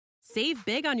Save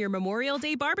big on your Memorial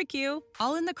Day barbecue,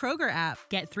 all in the Kroger app.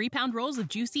 Get 3-pound rolls of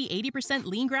juicy 80%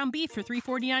 lean ground beef for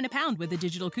 $3.49 a pound with a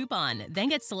digital coupon. Then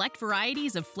get select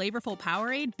varieties of flavorful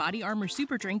Powerade, Body Armor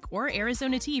Super Drink, or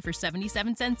Arizona tea for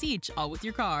 77 cents each, all with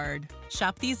your card.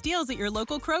 Shop these deals at your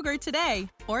local Kroger today,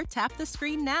 or tap the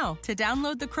screen now to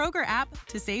download the Kroger app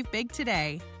to save big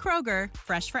today. Kroger,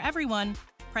 fresh for everyone.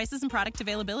 Prices and product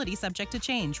availability subject to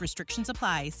change. Restrictions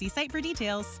apply. See site for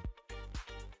details.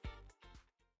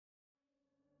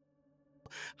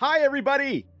 Hi,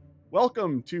 everybody.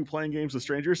 Welcome to Playing Games with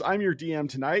Strangers. I'm your DM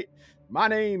tonight. My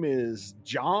name is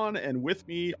John, and with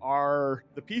me are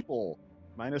the people,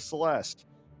 minus Celeste.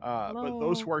 But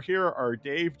those who are here are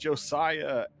Dave,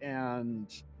 Josiah,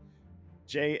 and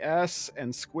JS,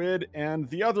 and Squid, and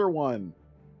the other one.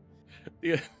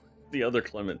 The other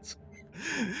Clements.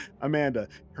 Amanda.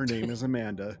 Her name is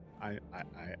Amanda. I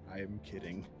am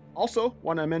kidding. Also,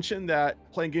 want to mention that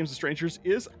Playing Games with Strangers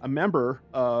is a member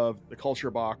of the Culture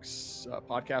Box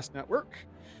podcast network.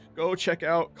 Go check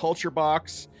out Culture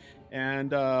Box,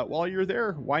 and while you're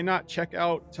there, why not check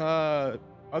out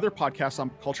other podcasts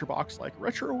on Culture Box, like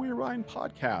Retro Rewind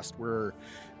Podcast, where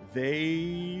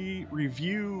they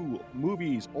review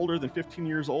movies older than 15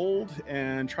 years old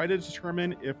and try to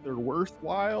determine if they're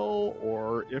worthwhile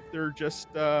or if they're just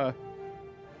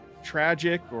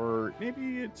tragic, or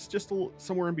maybe it's just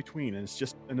somewhere in between, and it's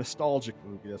just a nostalgic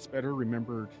movie that's better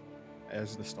remembered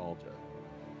as nostalgia.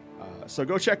 So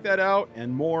go check that out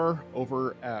and more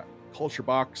over at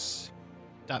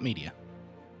culturebox.media.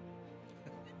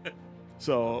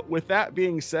 So with that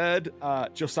being said,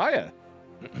 Josiah.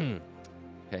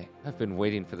 Okay, I've been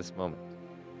waiting for this moment.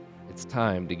 It's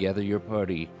time to gather your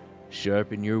party,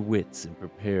 sharpen your wits, and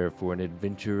prepare for an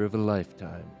adventure of a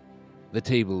lifetime. The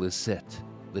table is set.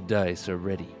 The dice are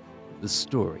ready. The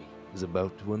story is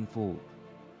about to unfold.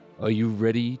 Are you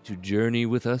ready to journey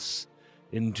with us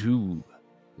into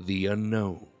the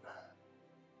unknown?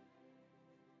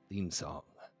 Theme song.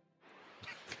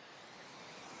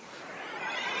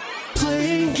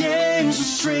 Playing games with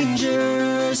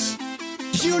strangers,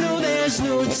 you know there's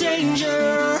no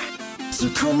danger. So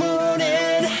come on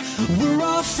in, we're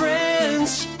all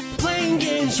friends. Playing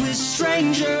games with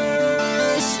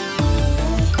strangers.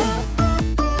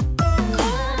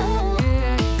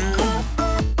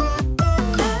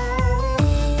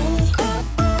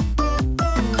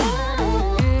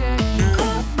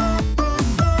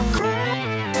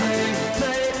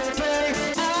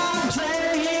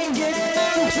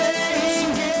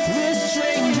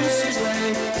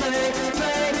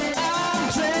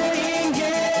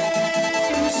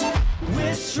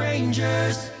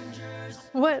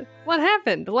 What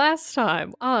happened last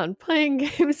time on Playing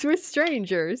Games with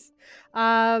Strangers?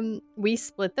 We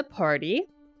split the party,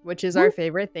 which is our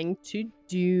favorite thing to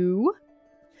do.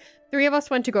 3 of us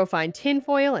went to go find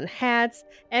tinfoil and hats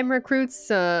and recruits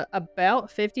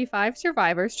about 55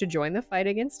 survivors to join the fight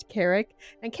against Carrick.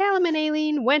 And Callum and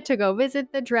Aileen went to go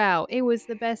visit the drow. It was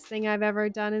the best thing I've ever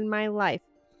done in my life.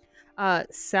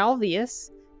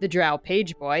 Salvius, the drow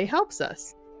page boy, helps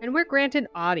us. And we're granted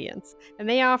audience, and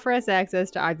they offer us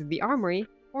access to either the armory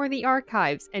or the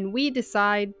archives, and we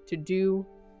decide to do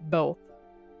both.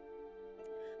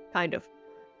 Kind of.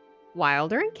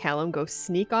 Wilder and Callum go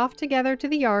sneak off together to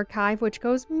the archive, which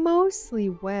goes mostly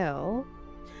well.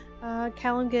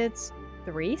 Callum gets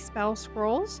 3 spell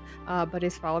scrolls, but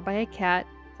is followed by a cat.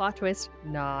 Plot twist,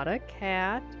 not a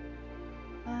cat.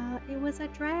 It was a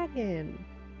dragon.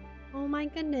 Oh my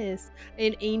goodness.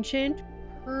 An ancient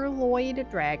Perloid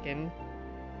dragon,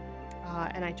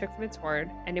 and I took from its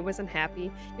sword, and it wasn't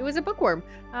happy. It was a bookworm.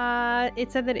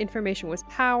 It said that information was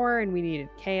power, and we needed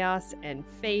chaos and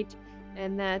fate,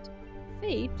 and that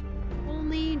fate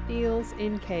only deals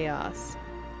in chaos.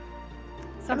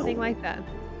 Something like that.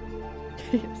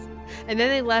 Yes. And then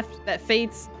they left, that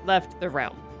fates left the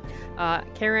realm.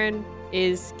 Karen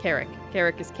is Carrick.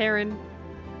 Carrick is Karen.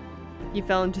 He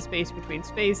fell into space between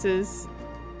spaces.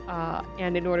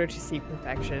 And in order to seek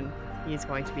perfection, he's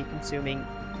going to be consuming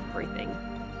everything,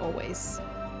 always.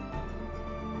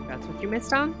 That's what you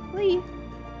missed on Lee.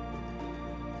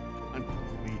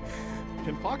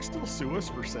 Can Fox still sue us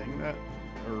for saying that?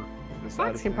 Or is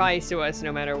Fox that can probably sue us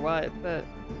no matter what, but...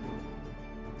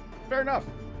 Fair enough.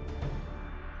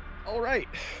 All right,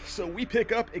 so we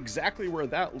pick up exactly where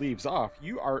that leaves off.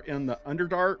 You are in the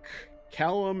Underdark.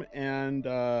 Callum and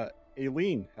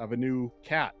Aileen have a new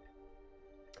cat.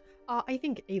 I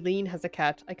think Aileen has a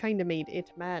cat. I kind of made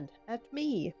it mad at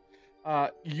me.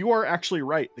 You are actually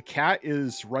right. The cat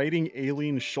is riding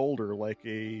Aileen's shoulder like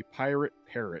a pirate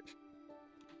parrot.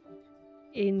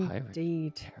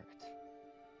 Indeed.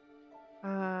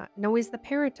 No, is the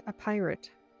parrot a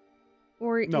pirate?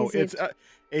 Or No, is it's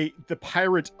it the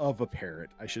pirate of a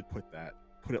parrot. I should put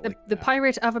it like the that.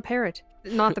 pirate of a parrot?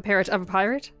 Not the parrot of a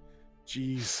pirate?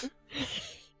 Jeez.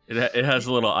 It has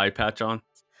a little eye patch on.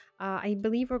 I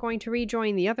believe we're going to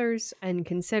rejoin the others and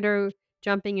consider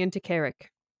jumping into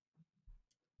Carrick.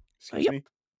 Excuse Yep. me.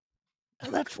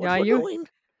 That's what Yeah, we're you- doing.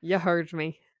 You heard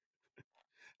me.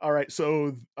 All right,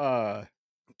 so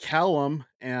Callum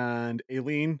and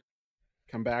Aileen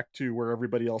come back to where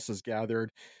everybody else is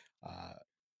gathered.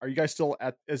 Are you guys still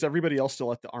at? Is everybody else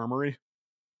still at the armory?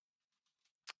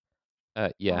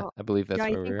 Yeah, I believe that's yeah,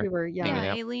 I where think we're we were. hanging Yeah.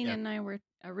 Yeah, out. Aileen Yeah. and I were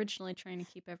originally trying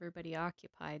to keep everybody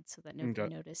occupied so that nobody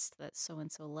Okay. noticed that so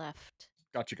and so left.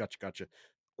 Gotcha.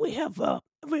 We have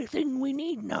everything we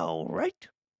need now, right?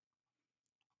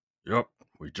 Yep,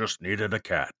 we just needed a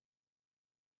cat.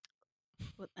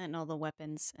 And all the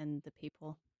weapons and the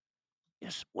people.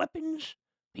 Yes, weapons,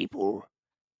 people,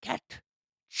 cat,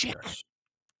 check. Yes.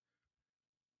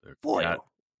 The Foil. cat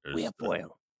is We have the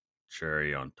foil.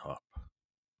 cherry on top.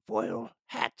 Foil,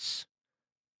 hats,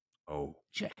 Oh,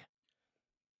 check.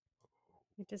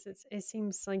 It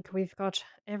seems like we've got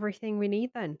everything we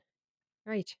need then.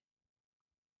 Right.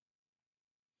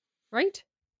 Right?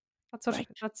 That's what Right.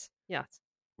 that's yeah.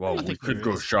 well, I we think could there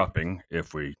go is. shopping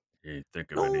if we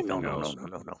think of No, anything no, no, no, else. no,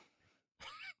 no, no.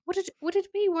 Would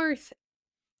it be worth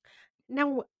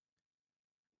now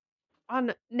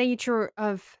on nature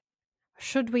of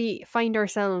should we find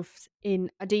ourselves in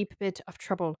a deep bit of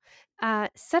trouble,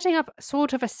 setting up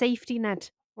sort of a safety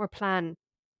net or plan,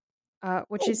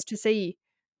 which Oh. is to say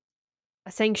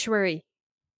a sanctuary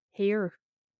here.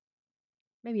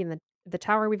 Maybe in the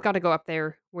tower. We've got to go up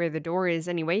there where the door is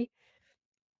anyway.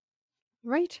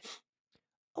 Right?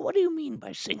 What do you mean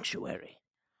by sanctuary?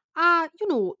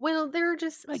 Well, there are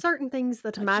just Like- certain things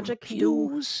that Like magic some do.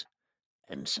 pews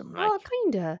and some Well, like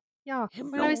kinda. Yeah.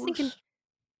 Well, I was thinking. hymnals.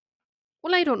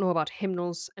 Well, I don't know about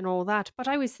hymnals and all that, but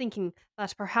I was thinking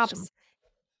that perhaps. Some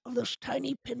of those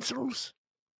tiny pencils.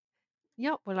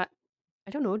 Yeah. Well,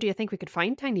 I don't know. Do you think we could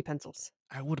find tiny pencils?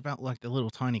 What about like the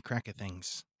little tiny cracker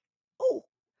things? Oh,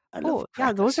 I love Oh,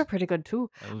 yeah, those are crackers. pretty good too.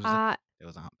 Those Uh,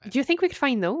 those aren't bad. do you think we could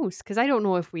find those? Because I don't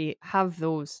know if we have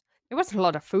those. There wasn't a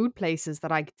lot of food places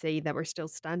that I could see that were still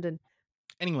standing.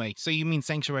 Anyway, so you mean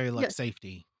sanctuary like Yeah.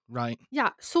 safety, right?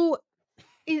 Yeah. So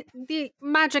the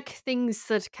magic things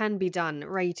that can be done,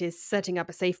 right, is setting up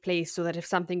a safe place so that if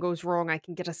something goes wrong, I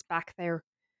can get us back there.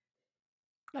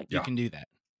 Like, You Yeah. can do that.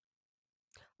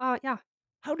 Yeah,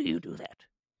 how do you do that?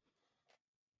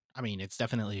 I mean, it's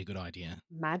definitely a good idea.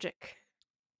 magic.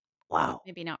 Wow.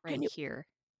 Maybe not Can right you- here.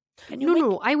 Can you No, make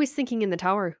no, I was thinking in the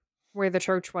tower where the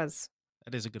church was.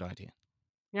 That is a good idea.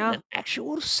 Yeah, an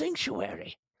actual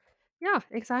sanctuary? yeah,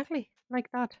 exactly,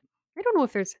 like that. I don't know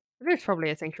if there's probably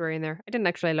a sanctuary in there. I didn't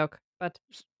actually look, but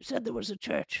You said there was a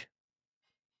church.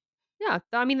 yeah,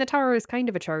 I mean the tower is kind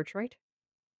of a church, right?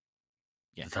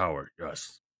 Yeah. The tower,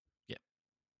 yes.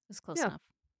 It's close Yeah. enough.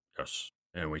 Yes.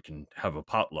 And we can have a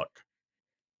potluck.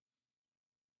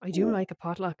 I do Ooh. like a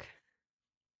potluck.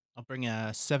 I'll bring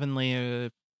a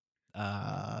 7-layer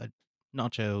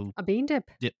nacho A bean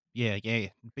dip. dip. Yeah,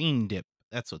 bean dip.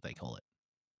 That's what they call it.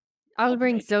 I'll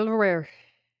bring Okay. silverware.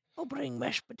 I'll bring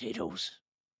mashed potatoes.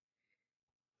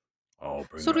 I'll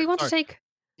bring So do we a want to Sorry. take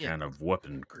can of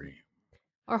whipping cream.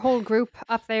 our whole group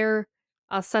up there?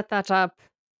 I'll set that up.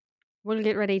 We'll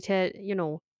get ready to,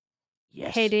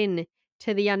 Yes. head in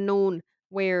to the unknown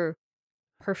where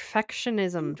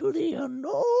perfectionism. Into the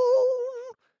unknown.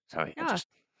 Sorry, Yeah.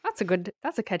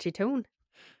 That's a catchy tune.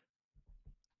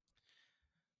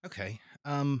 Okay.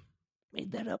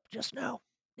 made that up just now.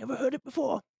 Never heard it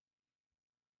before.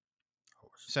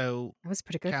 So That was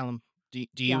pretty good. Callum, do you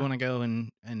Yeah. want to go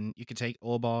and you could take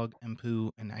Orbog and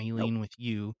Pooh and Aileen with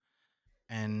you,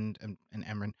 and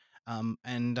Emran.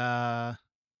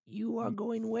 You are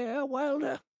going where,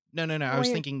 Wilder? No. I was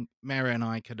Wait. thinking Mara and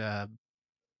I could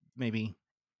maybe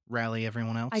rally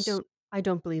everyone else. I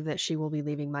don't believe that she will be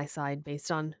leaving my side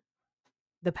based on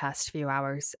the past few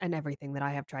hours and everything that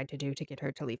I have tried to do to get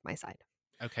her to leave my side.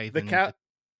 Okay, The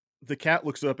then cat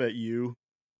looks up at you,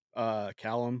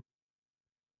 Callum,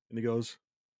 and he goes,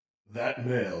 That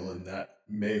male and that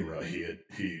Mayra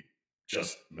he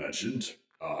just mentioned,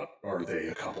 are they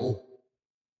a couple?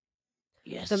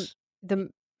 Yes.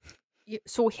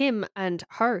 So him and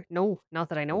her, no, not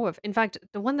that I know of. In fact,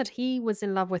 the one that he was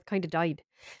in love with kind of died.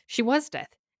 She was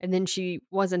death, and then she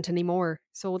wasn't anymore.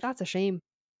 So that's a shame.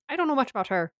 I don't know much about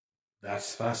her.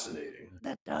 That's fascinating.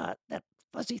 That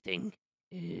fuzzy thing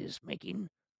is making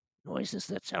noises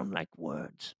that sound like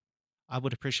words. I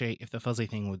would appreciate if the fuzzy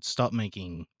thing would stop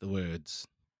making the words.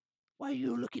 Why are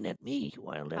you looking at me,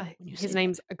 Wilder? When you say His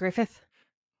name's Griffith.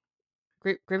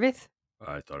 Griffith?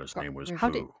 I thought his Gr- name was Griff- How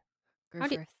did- Pooh. how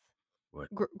did- Griffith. What?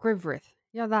 Grivrith.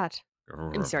 Yeah, that.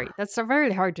 I'm sorry. That's so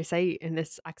very hard to say in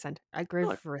this accent.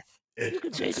 Grivrith. You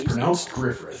can say It's it pronounced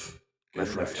Griffith. Get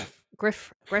it Griffith.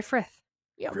 right. Griffith.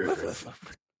 Yeah, Griffith.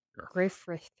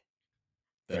 Griffith.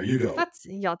 There you go.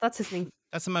 That's his name.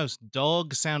 That's the most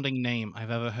dog-sounding name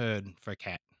I've ever heard for a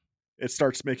cat. It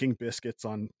starts making biscuits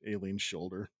on Aileen's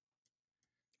shoulder.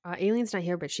 Aileen's not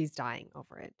here, but she's dying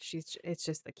over it. It's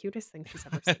just the cutest thing she's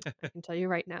ever seen. I can tell you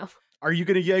right now. Are you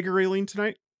going to Jaeger Aileen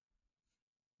tonight?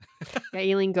 Yeah,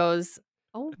 Aileen goes,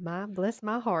 "Oh my, bless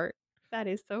my heart. That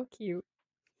is so cute."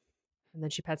 And then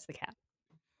she pets the cat.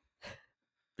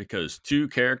 Because 2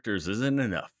 characters isn't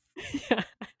enough.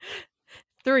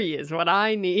 3 is what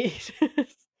I need.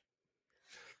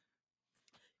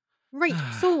 Right.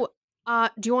 So,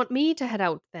 do you want me to head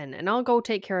out then? And I'll go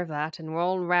take care of that, and we'll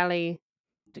all rally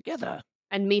Together.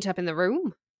 and meet up in the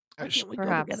room. Why can't we go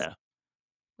Perhaps. together?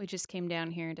 We just came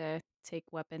down here to take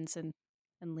weapons and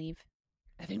leave.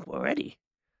 I think we're ready.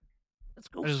 Let's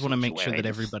go. I just want to make sure sanctuary that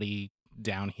this. everybody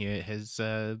down here has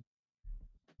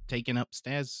taken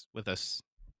upstairs with us.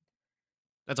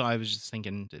 That's all I was just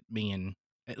thinking, that me and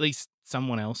at least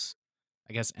someone else,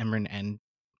 I guess Emran and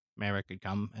Mara could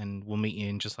come, and we'll meet you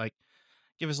in just like,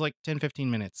 give us like 10,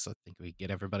 15 minutes. I think we get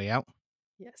everybody out.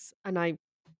 Yes, and I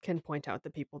can point out the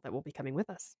people that will be coming with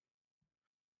us.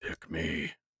 Pick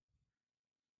me.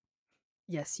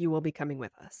 Yes, you will be coming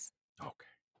with us. Okay.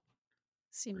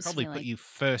 Seems Probably to me put like you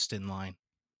first in line.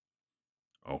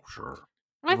 Oh, sure.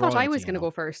 Well, I thought I was Royalty going to and all.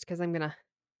 go first because I'm going to.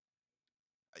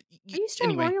 Y- Are you still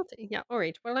anyway, royalty? Yeah, all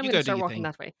right. Well, I'm you going go to do start your walking thing.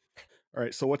 that way. All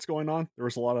right, so what's going on? There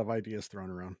was a lot of ideas thrown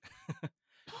around.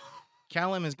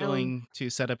 Callum is Callum. going to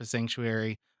set up a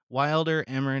sanctuary. Wilder,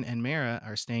 Emran, and Mara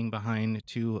are staying behind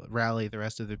to rally the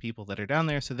rest of the people that are down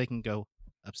there so they can go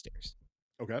upstairs.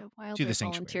 Okay. Wilder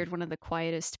sanctuary. volunteered one of the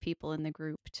quietest people in the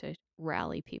group to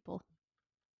rally people.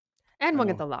 And I we'll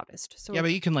know. get the loudest. So Yeah,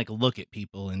 but you can like look at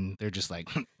people and they're just like,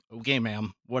 okay,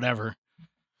 ma'am, whatever.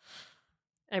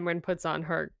 Emran puts on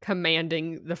her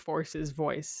commanding the forces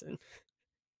voice and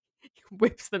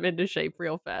whips them into shape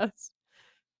real fast.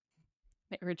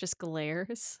 Or just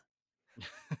glares.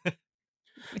 With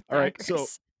All right, so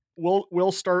daggers.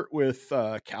 we'll start with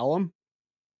Callum.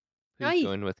 Who's Aye.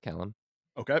 going with Callum?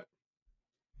 Okay.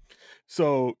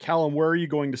 So Callum, where are you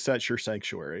going to set your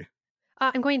sanctuary?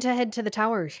 I'm going to head to the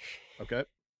tower Okay.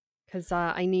 because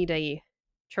I need a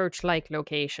church-like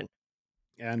location.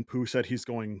 And Pooh said he's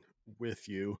going with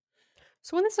you.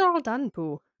 So when this is all done,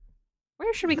 Pooh,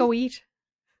 where should we go eat?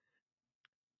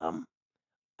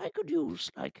 I could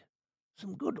use like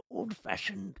some good old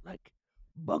fashioned like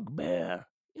bugbear,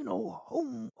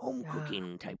 home Yeah.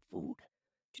 cooking type food.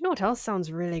 Do you know what else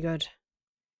sounds really good?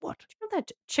 What? Do you know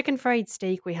that chicken fried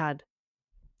steak we had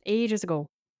ages ago?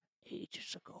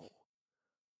 Ages ago.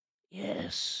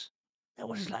 Yes. That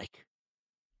was like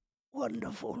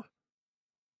wonderful.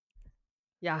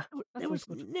 Yeah, There that there was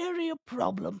sounds good. nary a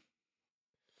problem.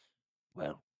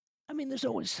 Well, I mean, there's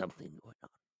always something going on.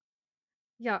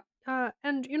 Yeah,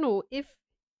 and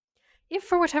if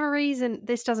for whatever reason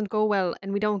this doesn't go well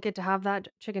and we don't get to have that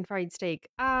chicken fried steak,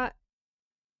 never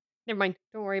mind.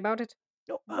 Don't worry about it.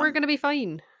 No, We're gonna be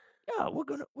fine. yeah, we're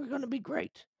gonna be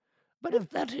great. But Yeah. if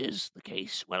that is the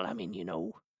case, well, I mean,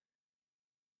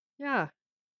 Yeah.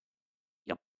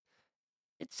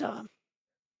 it's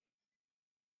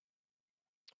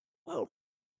well,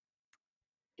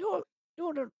 you're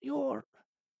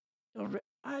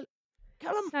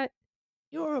Callum, Uh,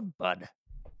 you're a bud.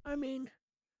 I mean,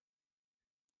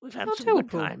 we've had Not some too, good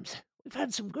Pooh. times. We've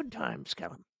had some good times,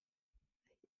 Callum.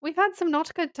 We've had some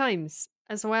not good times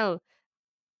as well,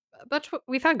 but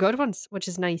we've had good ones, which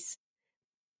is nice.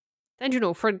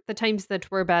 And for the times that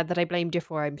were bad that I blamed you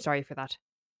for, I'm sorry for that.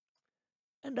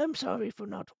 And I'm sorry for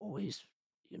not always,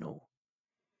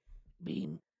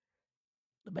 being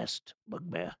the best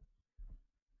bugbear.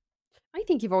 I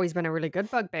think you've always been a really good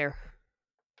bugbear.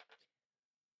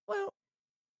 Well,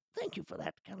 thank you for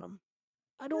that, Callum.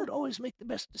 I don't always make the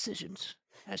best decisions,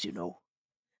 as you know.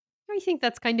 I think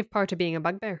that's kind of part of being a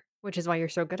bugbear, which is why you're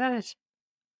so good at it.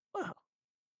 Well,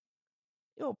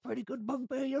 you're a pretty good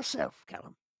bugbear yourself,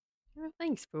 Callum. Oh,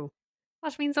 thanks, Pooh.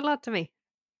 That means a lot to me.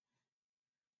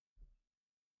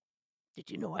 Did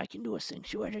you know I can do a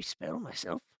sanctuary spell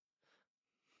myself?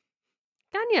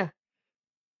 Can ya?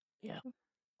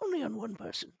 Only on one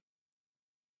person.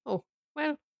 Oh,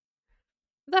 well,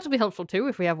 that'll be helpful too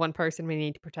if we have one person we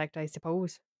need to protect, I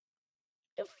suppose.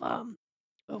 If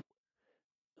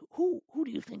who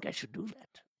do you think I should do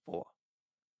that for?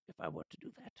 If I were to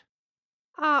do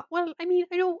that, Well, I mean,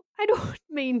 I don't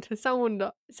mean to sound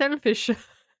selfish,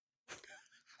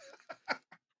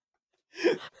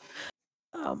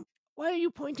 Why are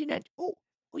you pointing at? Oh,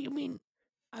 you mean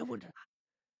I would?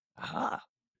 Aha!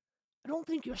 I don't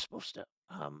think you're supposed to.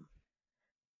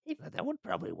 If, That would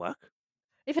probably work.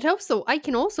 if it helps, though, I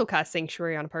can also cast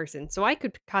Sanctuary on a person, so I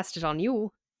could cast it on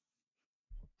you.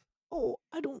 Oh,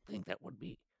 I don't think that would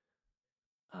be.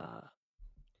 Uh,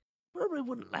 Probably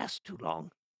wouldn't last too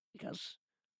long because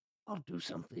I'll do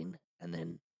something and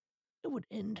then it would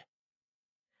end.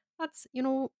 That's,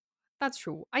 that's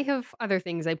true. I have other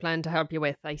things I plan to help you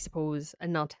with, I suppose,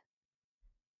 and not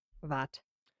that.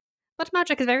 But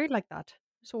magic is very like that.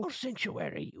 So, I'll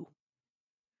sanctuary you.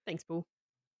 thanks, Boo.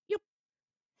 Yep.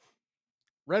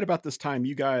 Right about this time,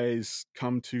 you guys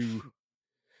come to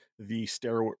the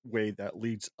stairway that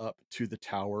leads up to the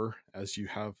tower as you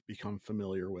have become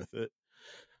familiar with it.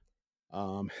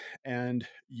 And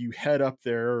you head up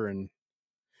there, and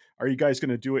are you guys going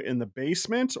to do it in the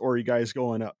basement or are you guys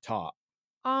going up top?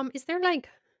 Is there like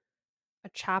a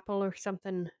chapel or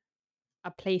something,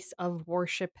 a place of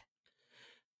worship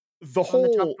The on the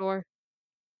top whole floor?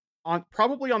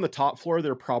 probably on the top floor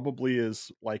there probably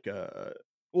is like a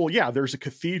well, yeah, there's a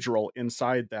cathedral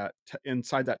inside that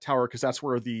tower because that's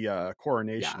where the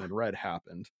coronation Yeah. in red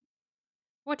happened.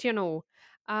 What do you know?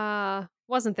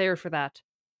 Wasn't there for that.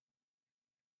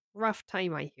 Rough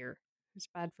time, I hear. It's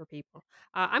bad for people.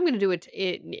 I'm gonna do it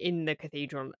in the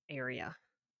cathedral area,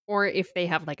 or if they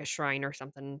have like a shrine or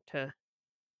something to,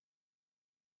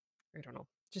 I don't know,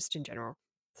 just in general,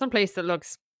 some place that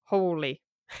looks holy.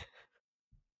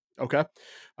 Okay.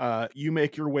 You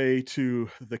make your way to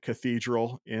the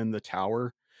cathedral in the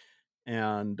tower,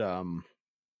 and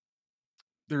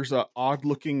there's a odd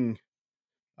looking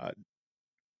uh,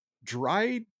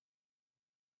 dried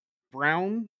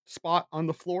brown spot on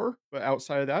the floor, but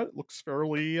outside of that, it looks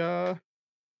fairly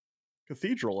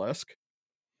cathedral-esque.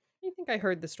 I think I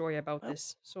heard the story about Well,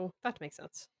 this, so that makes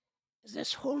sense. is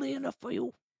this holy enough for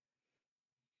you?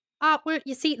 Well,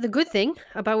 you see, the good thing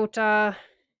about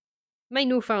my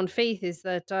newfound faith is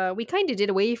that we kind of did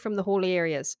away from the holy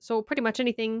areas, so pretty much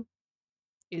anything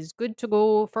is good to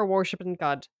go for worshiping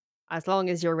God, as long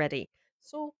as you're ready.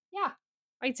 So yeah,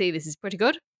 I'd say this is pretty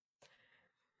good.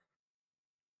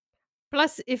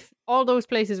 Plus, if all those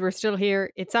places were still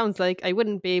here, it sounds like I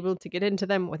wouldn't be able to get into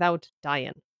them without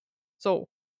dying. So,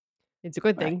 it's a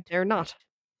good thing Right. they're Right. not.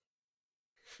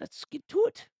 Let's get to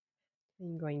it.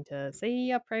 I'm going to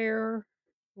say a prayer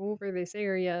over this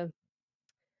area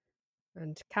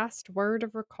and cast Word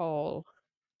of Recall.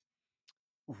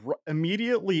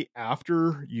 Immediately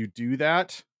after you do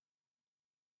that,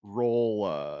 roll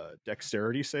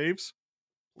dexterity saves,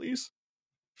 please.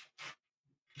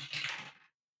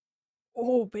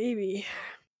 Oh, baby.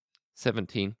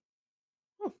 17.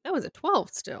 Oh, that was a 12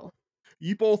 still.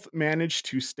 You both manage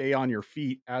to stay on your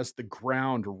feet as the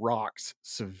ground rocks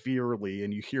severely,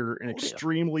 and you hear an Oh dear.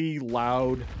 extremely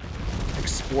loud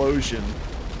explosion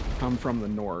come from the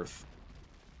north.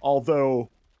 Although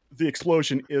the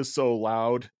explosion is so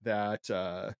loud that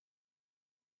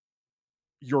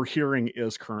your hearing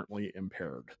is currently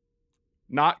impaired.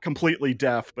 Not completely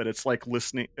deaf, but it's like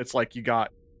listening. It's like you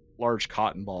got large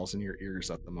cotton balls in your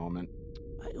ears at the moment.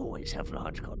 I always have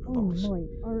large cotton Oh, balls. my.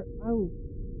 Oh,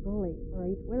 golly. All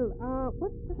right. Well,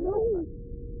 what's the No.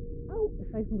 Ow.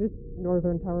 aside from just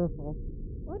Northern Towerfall?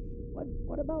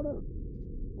 What about a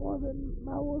northern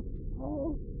mouth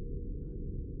hall?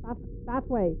 That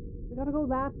way. We gotta go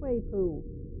that way, Pooh.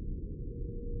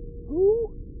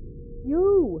 Who?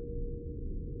 You!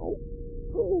 Oh,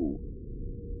 who?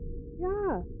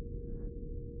 Yeah.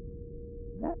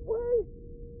 That way?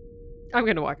 I'm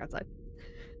gonna walk outside.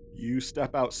 You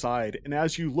step outside, and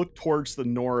as you look towards the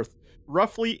north,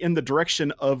 roughly in the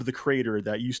direction of the crater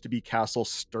that used to be Castle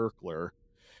Sturkler,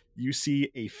 you see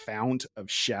a fount of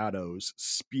shadows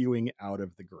spewing out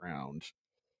of the ground.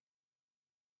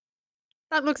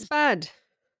 That looks bad.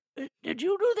 Did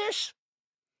you do this?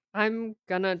 I'm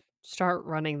gonna start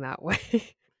running that way.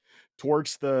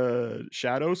 Towards the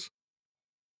shadows?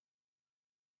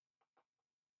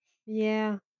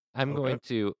 Yeah. I'm Okay. going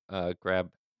to grab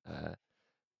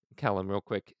Callum real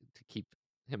quick to keep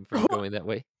him from going that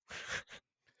way.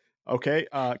 Okay,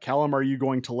 Callum, are you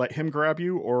going to let him grab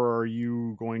you, or are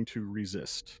you going to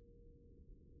resist?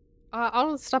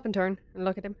 I'll stop and turn and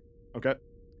look at him. Okay.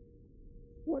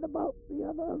 What about the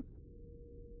others?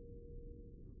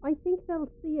 I think they'll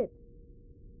see it.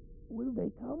 Will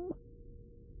they come?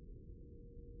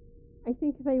 I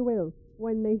think they will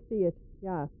when they see it.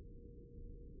 Yeah.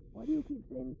 Why do you keep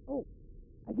saying, oh,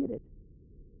 I get it.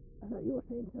 I thought you were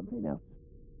saying something else.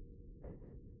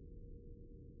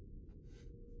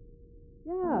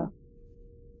 Yeah.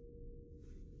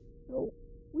 So,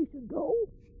 we should go?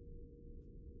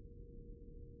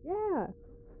 Yeah.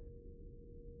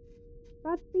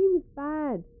 That seems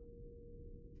bad.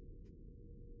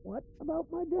 What about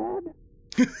my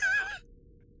dad?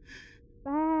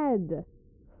 Bad.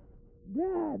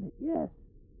 Dad, yes.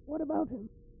 What about him?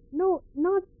 No,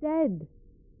 not dead.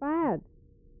 Bad.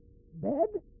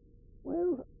 Bed?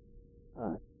 Well,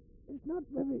 it's not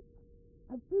very...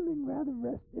 I'm feeling rather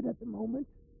rested at the moment.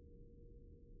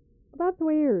 That's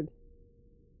weird.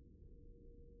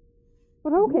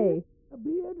 But okay. A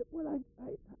beard? Well,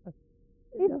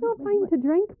 It's not time to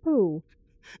drink, Pooh.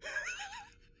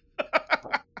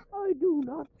 I do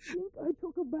not think I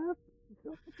took a bath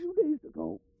just a few days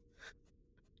ago.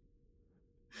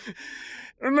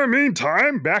 In the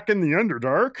meantime, back in the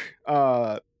Underdark,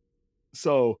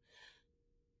 so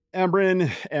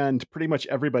Emrin and pretty much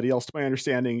everybody else, to my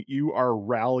understanding, you are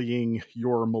rallying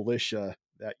your militia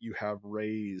that you have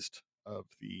raised of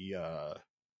the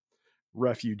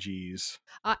refugees.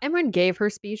 Emran gave her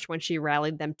speech when she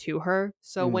rallied them to her.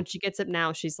 So Mm. when she gets up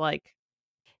now, she's like,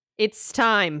 it's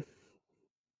time.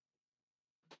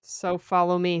 So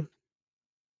follow me.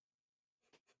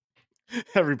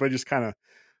 Everybody just kind of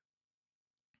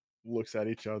looks at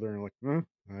each other and like,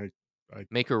 I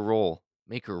Make her roll.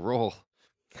 Make her roll.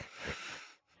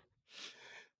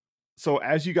 So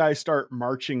as you guys start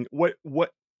marching, what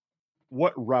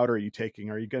route are you taking?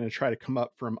 Are you going to try to come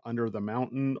up from under the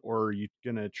mountain, or are you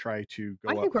going to try to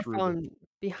I go up think we're through falling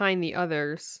behind the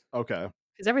others. Okay.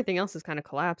 Because everything else is kind of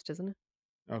collapsed, isn't it?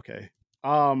 Okay.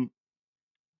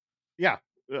 Yeah,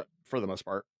 for the most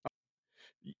part.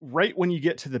 Right when you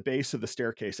get to the base of the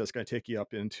staircase, that's going to take you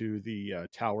up into the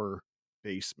tower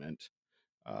basement.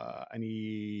 I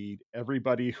need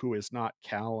everybody who is not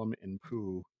Callum and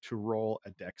Pooh to roll a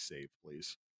dex save,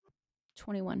 please.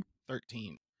 21.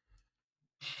 13.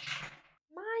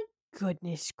 My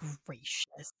goodness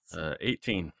gracious.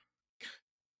 18.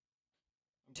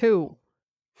 2.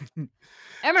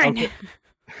 Emran. Okay.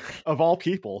 Of all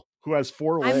people, who has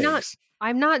 4 legs.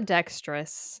 I'm not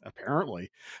dexterous. Apparently.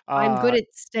 I'm good at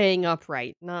staying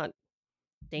upright, not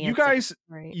dancing.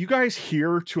 You guys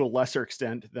hear to a lesser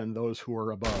extent than those who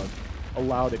are above a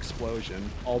loud explosion,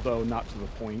 although not to the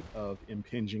point of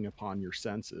impinging upon your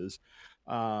senses.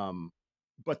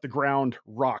 But the ground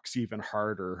rocks even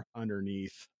harder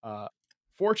underneath.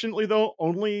 Fortunately, though,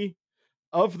 only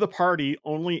of the party,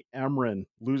 only Emrin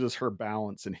loses her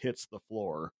balance and hits the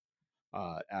floor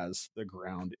as the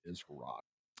ground is rocked.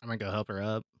 I'm gonna go help her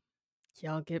up.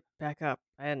 Y'all get back up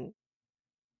and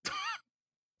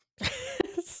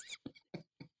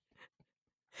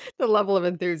the level of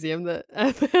enthusiasm that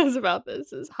F has about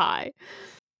this is high.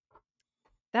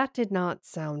 That did not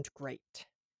sound great.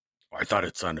 I thought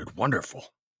it sounded wonderful.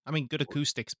 I mean, good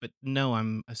acoustics, but no,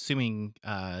 I'm assuming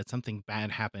something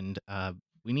bad happened.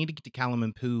 We need to get to Callum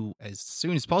and Pooh as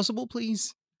soon as possible,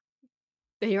 please.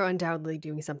 They are undoubtedly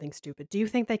doing something stupid. Do you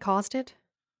think they caused it?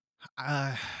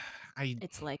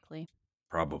 It's likely.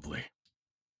 Probably.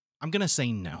 I'm gonna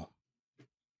say no.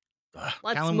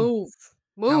 Let's Callum- move.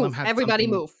 Callum Move. had Everybody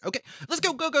something- move. Okay, let's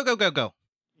go, go, go, go, go, go.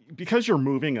 Because you're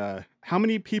moving, how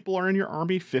many people are in your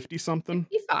army? 50 something?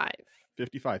 55.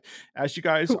 55. As you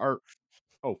guys are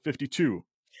 52.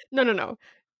 No.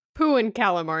 Pooh and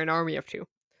Callum are an army of 2.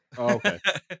 Oh, okay.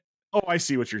 Oh, I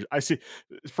see I see.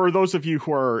 For those of you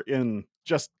who are in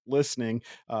just listening,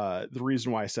 the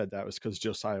reason why I said that was because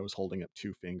Josiah was holding up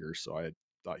 2 fingers, so I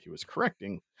thought he was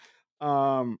correcting.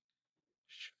 So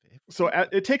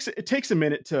it takes a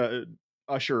minute to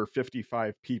usher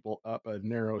 55 people up a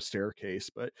narrow staircase,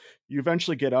 but you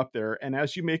eventually get up there, and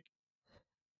as you make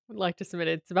Would like to submit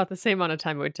it's about the same amount of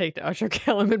time it would take to usher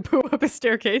Callum and Pooh up a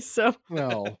staircase, so.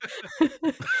 Well.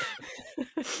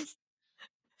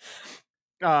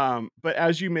 But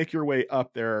as you make your way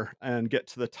up there and get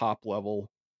to the top level,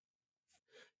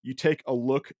 you take a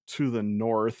look to the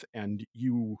north and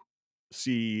you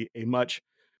see a much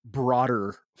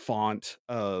broader font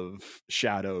of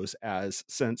shadows, as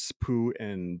since Pooh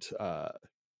and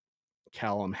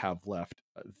Callum have left,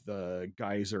 the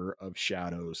geyser of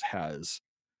shadows has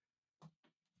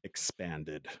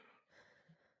expanded.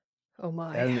 Oh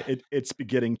my. And it's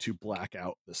beginning to black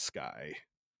out the sky.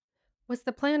 Was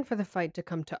the plan for the fight to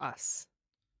come to us?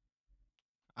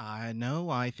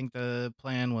 No, I think the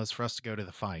plan was for us to go to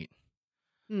the fight.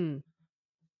 I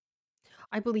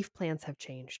believe plans have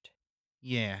changed.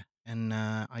 Yeah, and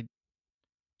I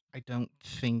don't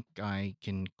think I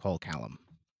can call Callum.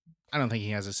 I don't think he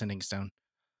has a sending stone.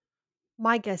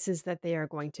 My guess is that they are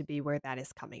going to be where that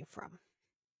is coming from.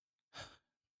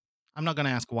 I'm not going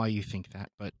to ask why you think that,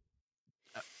 but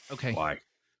okay. Why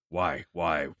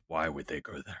would they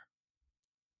go there?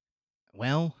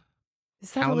 Well,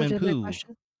 Is that Callum a and legitimate Pooh,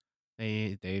 question?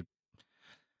 They.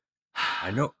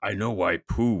 I know why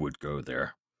Pooh would go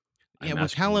there. Yeah, I'm well,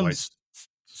 asking why Callum's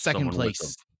second someone with a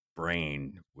place.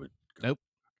 brain would go. Nope.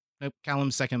 Nope.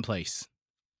 Callum's second place.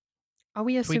 Are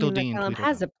we assuming that Tweedledee and Callum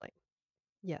has a Tweedledum. plane?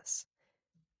 Yes.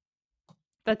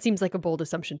 That seems like a bold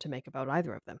assumption to make about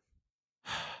either of them.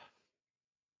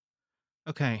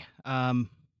 Okay.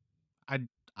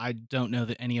 I don't know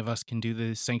that any of us can do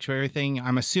the sanctuary thing.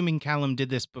 I'm assuming Callum did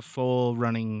this before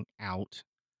running out.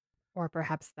 Or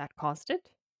perhaps that caused it?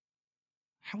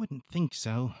 I wouldn't think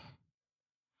so.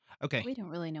 Okay. We don't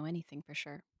really know anything for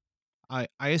sure. I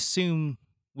assume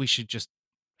we should just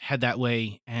head that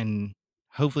way and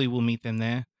hopefully we'll meet them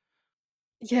there.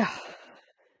 Yeah.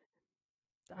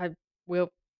 I will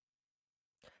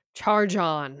charge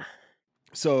on.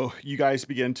 So you guys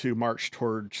begin to march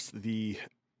towards the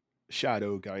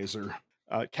shadow geyser.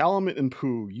 Callum and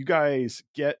Pooh, you guys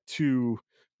get to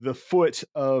the foot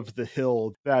of the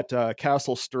hill that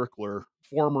Castle Stirkler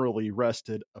formerly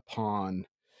rested upon,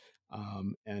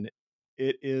 and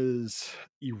it is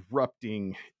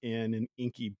erupting in an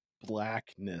inky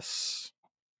blackness.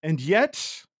 And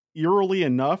yet, eerily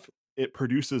enough, it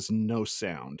produces no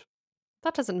sound.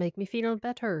 That doesn't make me feel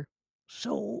better.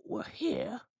 So we're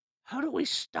here. How do we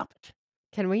stop it?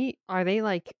 Can we? Are they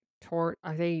like are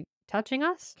they touching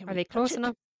us? Can Are we they touch close it?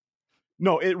 enough?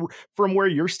 No, it from where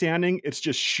you're standing, it's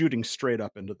just shooting straight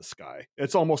up into the sky.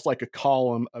 It's almost like a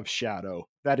column of shadow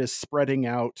that is spreading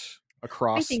out I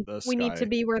across think the we need to sky.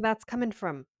 be where that's coming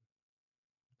from.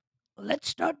 Let's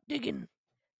start digging.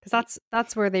 Because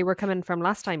that's where they were coming from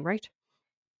last time, right?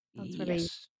 That's where they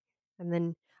Yes. and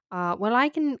then well I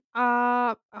can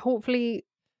hopefully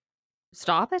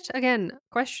stop it again.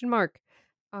 Question mark.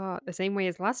 The same way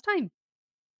as last time.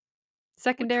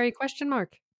 Secondary question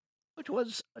mark. Which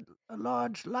was a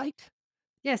large light.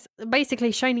 Yes,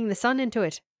 basically shining the sun into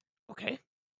it. Okay.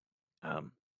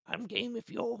 I'm game if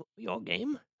you're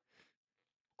game.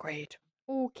 Great.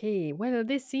 Okay, well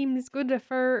this seems good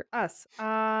for us.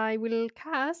 I will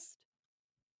cast.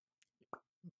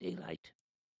 Daylight.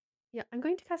 Yeah, I'm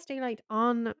going to cast daylight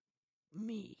on.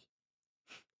 Me.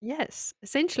 Yes,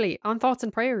 essentially on thoughts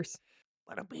and prayers.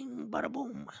 Bada bing, bada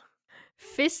boom.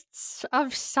 Fists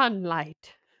of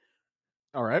sunlight.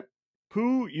 All right.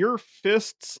 Pooh, your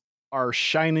fists are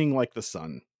shining like the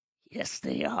sun. Yes,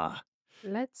 they are.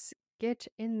 Let's get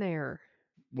in there.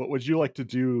 What would you like to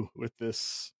do with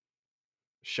this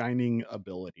shining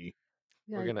ability?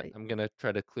 Yeah, I'm gonna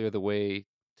try to clear the way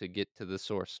to get to the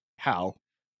source. How?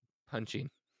 Punching,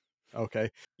 Okay.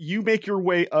 You make your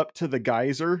way up to the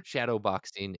geyser. shadow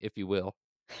boxing, if you will.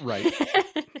 Right.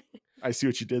 I see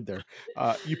what you did there.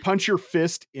 You punch your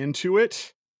fist into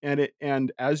it,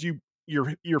 and as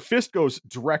your fist goes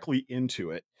directly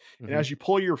into it, and Mhm. as you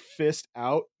pull your fist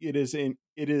out, it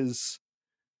is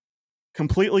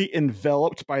completely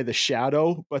enveloped by the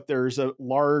shadow, but there's a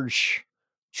large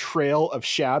trail of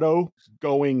shadow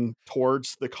going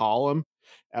towards the column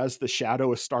as the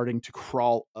shadow is starting to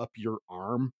crawl up your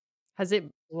arm. Has it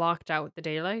blocked out the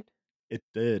daylight? It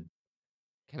did.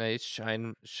 Can I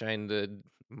shine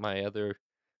my other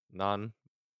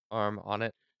non-arm on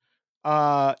it?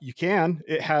 You can.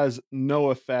 It has no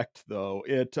effect though.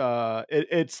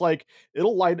 It's like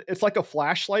it'll light. It's like a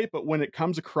flashlight, but when it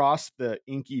comes across the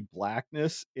inky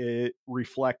blackness, it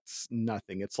reflects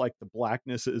nothing. It's like the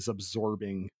blackness is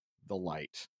absorbing the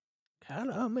light,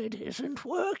 Callum, it isn't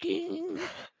working.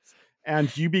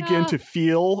 and you begin Ah. to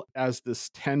feel as this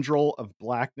tendril of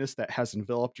blackness that has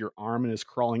enveloped your arm and is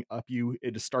crawling up you.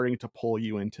 It is starting to pull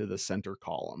you into the center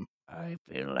column. I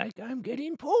feel like I'm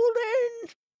getting pulled in.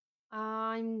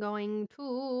 I'm going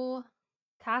to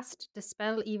cast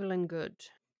Dispel Evil and Good.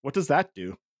 What does that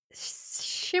do?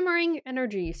 Shimmering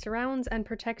energy surrounds and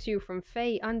protects you from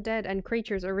fey, undead, and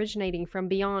creatures originating from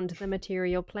beyond the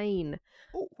material plane.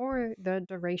 Oh. For the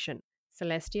duration,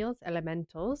 celestials,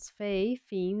 elementals, fey,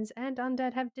 fiends, and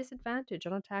undead have disadvantage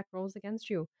on attack rolls against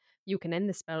you. You can end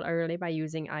the spell early by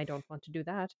using I don't want to do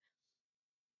that.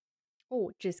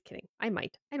 Oh, just kidding. I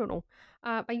might. I don't know.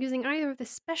 By using either of the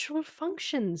special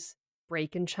functions.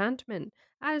 Break enchantment.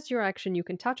 As your action, you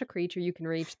can touch a creature you can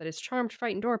reach that is charmed,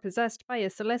 frightened, or possessed by a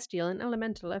celestial, an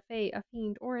elemental, a fey, a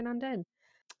fiend, or an undead.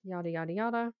 Yada yada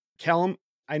yada. Callum,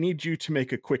 I need you to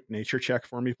make a quick nature check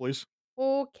for me, please.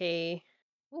 Okay.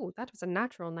 Oh, that was a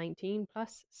natural 19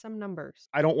 plus some numbers.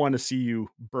 I don't want to see you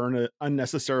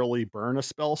unnecessarily burn a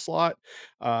spell slot.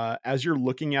 As you're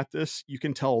looking at this, you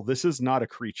can tell this is not a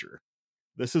creature.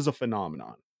 This is a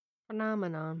phenomenon.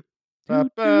 Phenomenon.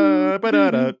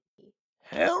 Ba-ba-ba-da-da.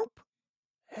 Help!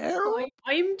 Help!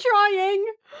 I'm trying.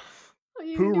 I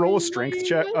am Pooh, roll doing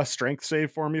my a strength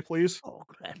save for me, please. Oh,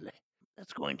 gladly.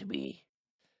 that's going to be.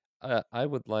 I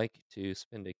would like to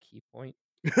spend a key point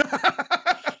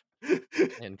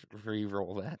and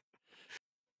re-roll that.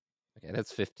 Okay,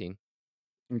 that's 15.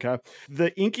 Okay.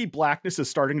 The inky blackness is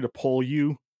starting to pull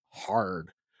you hard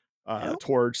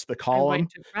towards the I'm going column.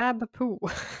 to grab a poo.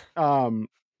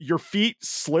 Your feet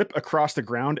slip across the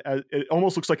ground. It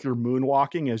almost looks like you're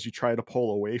moonwalking as you try to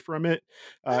pull away from it.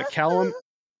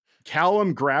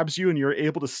 Callum grabs you and you're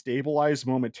able to stabilize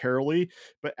momentarily,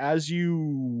 but as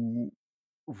you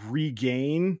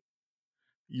regain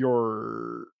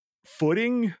your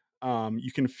footing,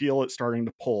 you can feel it starting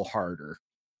to pull harder.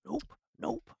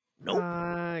 Nope.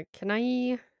 Can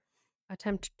I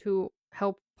attempt to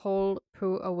help pull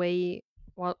poo away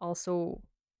while also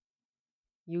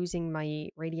using my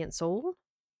radiant soul?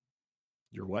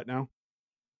 You're what now?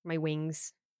 My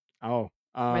wings. Oh,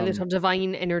 My little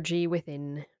divine energy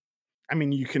within. I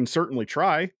mean, you can certainly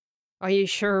try. Are you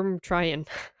sure I'm trying?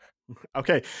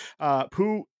 Okay.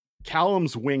 Pooh,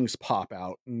 Callum's wings pop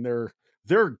out and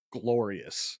they're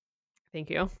glorious. Thank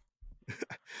you.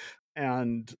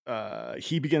 And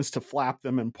he begins to flap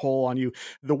them and pull on you.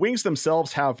 The wings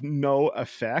themselves have no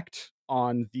effect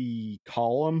on the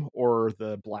column or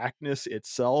the blackness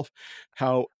itself.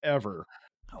 However,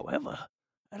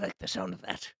 I like the sound of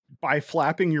that. by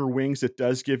flapping your wings, it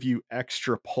does give you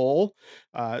extra pull.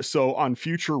 So on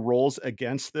future rolls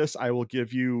against this, I will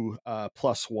give you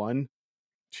 +1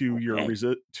 to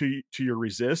your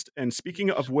resist. And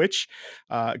speaking of which,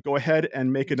 go ahead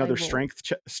and make another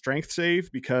strength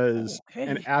save because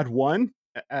and add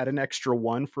an extra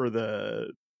 1 for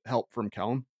the help from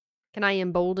Callum. Can I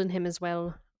embolden him as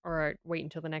well, or wait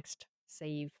until the next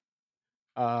save?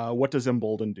 What does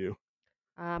embolden do?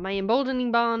 My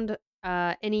emboldening bond.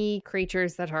 Any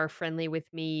creatures that are friendly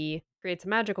with me creates a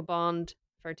magical bond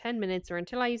for 10 minutes or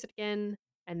until I use it again,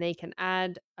 and they can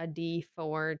add a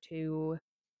d4 to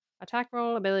attack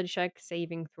roll, ability check,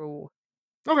 saving throw.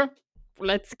 Okay.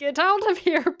 Let's get out of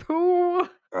here, Pooh!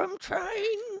 I'm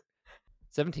trying.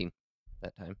 17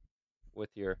 that time with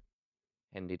your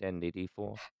handy dandy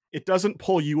D4. It doesn't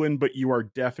pull you in, but you are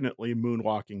definitely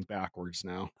moonwalking backwards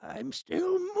now. I'm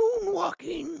still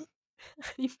moonwalking.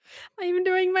 I'm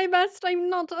doing my best. I'm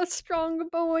not a strong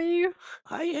boy.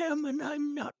 I am, and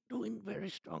I'm not doing very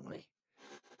strongly.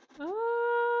 Oh!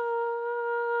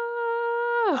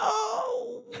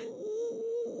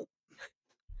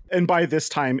 And by this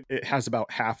time, it has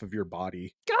about half of your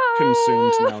body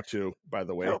consumed now, too, by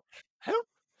the way. Help.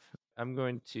 I'm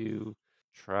going to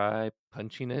try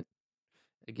punching it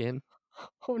again.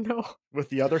 Oh, no. With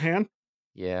the other hand?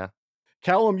 Yeah.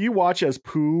 Callum, you watch as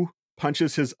Pooh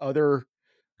punches his other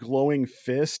glowing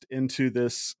fist into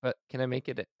this. But can I make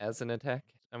it as an attack?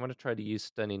 I want to try to use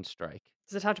Stunning Strike.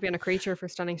 Does it have to be on a creature for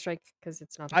Stunning Strike? Because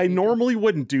it's not a I creature. normally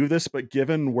wouldn't do this, but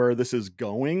given where this is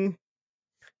going,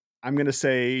 I'm going to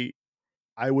say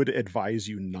I would advise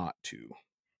you not to.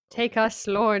 Take us,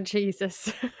 Lord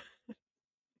Jesus.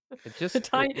 It just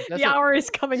the hour is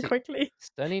coming quickly.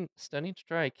 Stunning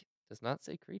Strike does not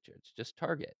say creature. It's just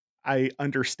target. I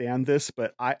understand this,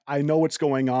 but I know what's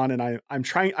going on, and I'm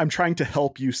trying to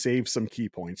help you save some key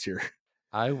points here.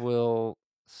 I will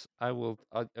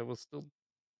still.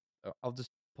 I'll just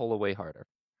pull away harder.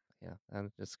 Yeah, I'm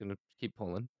just gonna keep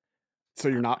pulling. So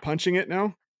you're not punching it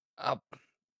now?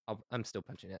 I'm still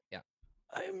punching it. Yeah.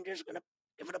 I'm just gonna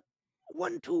give it a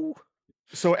 1-2.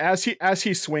 So as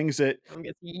he swings it,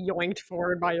 gets yoinked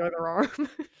forward by the other arm.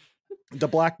 The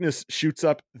blackness shoots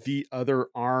up the other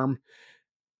arm,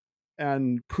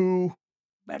 and Pooh.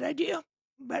 Bad idea.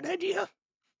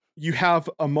 You have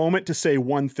a moment to say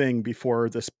one thing before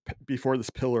this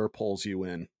pillar pulls you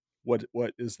in. What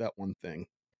is that one thing?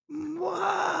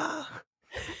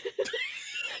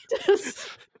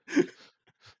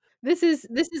 This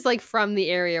is like from the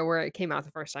area where it came out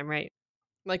the first time, right?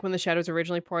 Like when the shadows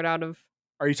originally poured out of.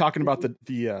 Are you talking about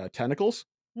the tentacles?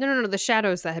 No. The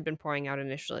shadows that had been pouring out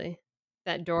initially.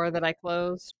 That door that I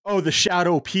closed. Oh, the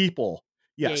shadow people.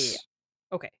 Yes. Yeah.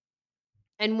 Okay.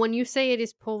 And when you say it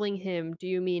is pulling him, do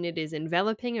you mean it is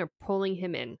enveloping or pulling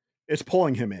him in? It's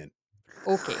pulling him in.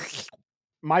 Okay.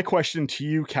 My question to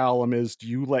you, Callum, is: do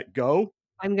you let go?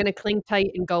 I'm gonna cling tight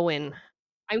and go in.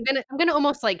 I'm gonna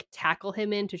almost like tackle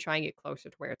him in to try and get closer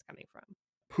to where it's coming from.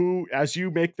 Pooh, as you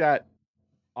make that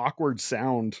awkward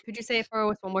sound, could you say it for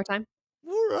us one more time?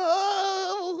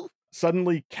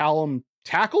 Suddenly, Callum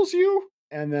tackles you,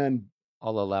 and then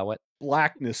I'll allow it.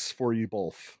 Blackness for you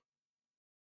both.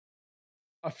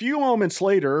 A few moments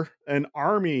later, an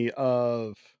army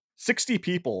of 60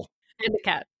 people and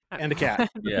a cat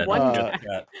Yeah, one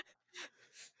cat.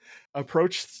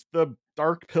 Approach the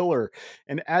dark pillar,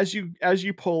 and as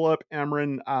you pull up,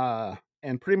 Emran,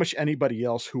 and pretty much anybody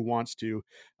else who wants to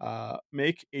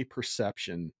make a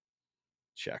perception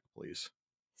check, please.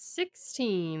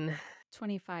 16.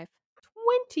 25.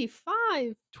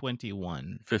 25.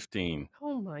 21. 15.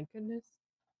 Oh my goodness.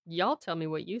 Y'all tell me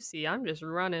what you see. I'm just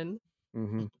running.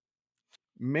 Mm-hmm.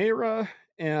 Mayra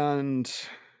and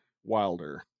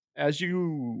Wilder, as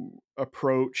you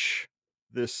approach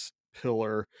this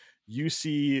pillar, you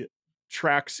see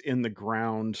tracks in the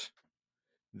ground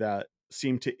that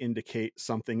seem to indicate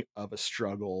something of a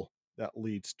struggle that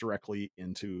leads directly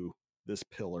into this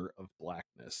pillar of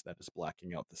blackness that is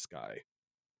blacking out the sky.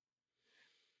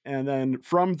 And then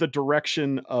from the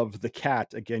direction of the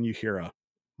cat, again, you hear a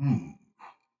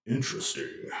Interesting.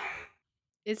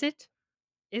 Is it?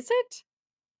 Is it?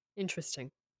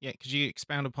 Interesting. Yeah, could you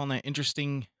expound upon that?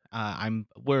 Interesting. I'm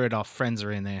worried our friends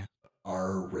are in there.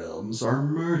 Our realms are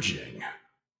merging.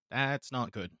 That's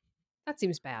not good. That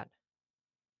seems bad.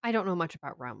 I don't know much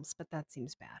about realms, but that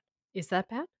seems bad. Is that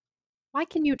bad? Why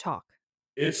can you talk?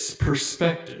 It's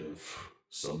perspective.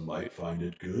 Some might find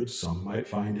it good, some might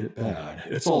find it bad.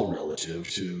 It's all relative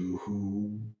to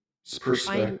whose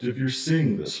perspective you're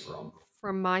seeing this from.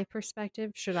 From my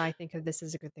perspective, should I think of this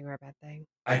as a good thing or a bad thing?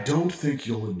 I don't think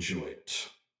you'll enjoy it.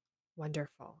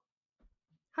 Wonderful.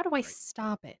 How do I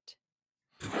stop it?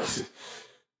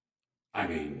 I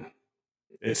mean,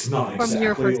 it's not From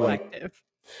your exactly like perspective.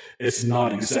 it's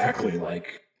not exactly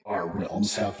like our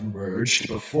realms have merged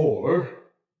before.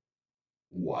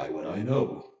 Why would I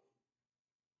know?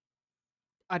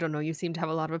 I don't know. You seem to have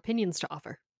a lot of opinions to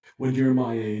offer. When you're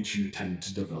my age, you tend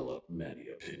to develop many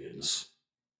opinions,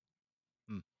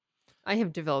 I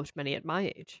have developed many at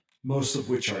my age. most of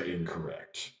which are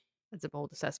incorrect. That's a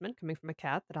bold assessment coming from a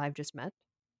cat that I've just met.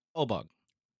 Olbog,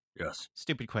 Yes.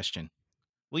 stupid question.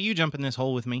 Will you jump in this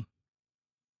hole with me?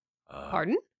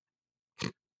 Pardon?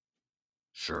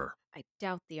 Sure. I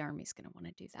doubt the army's going to want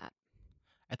to do that.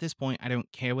 At this point, I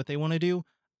don't care what they want to do.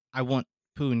 I want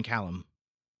Pooh and Callum.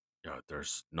 Yeah,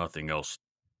 there's nothing else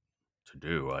to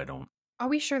do. I don't. Are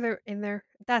we sure they're in there?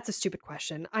 That's a stupid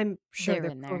question. I'm sure They're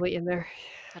they're in there. probably in there.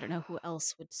 I don't know who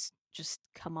else would just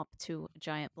come up to a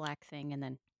giant black thing and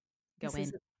then go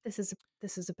in. This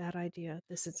is a bad idea.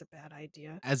 This is a bad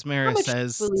idea. Asmara much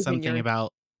says believe in something your-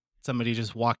 about somebody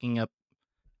just walking up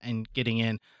and getting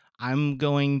in. I'm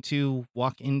going to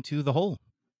walk into the hole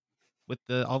with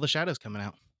all the shadows coming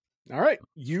out. All right,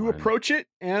 you Fine. approach it,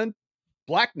 and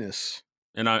blackness.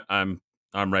 And I'm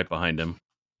right behind him.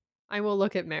 I will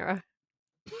look at Mara.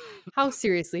 How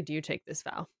seriously do you take this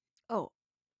vow? Oh,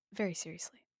 very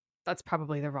seriously. That's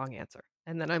probably the wrong answer.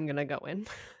 And then I'm gonna go in.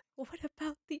 What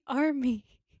about the army?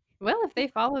 Well, if they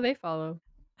follow, they follow.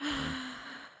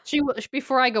 She will.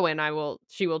 Before I go in,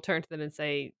 she will turn to them and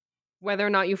say, "Whether or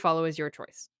not you follow is your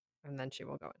choice." And then she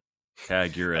will go in.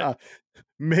 Tag, you're it.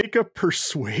 Make a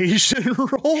persuasion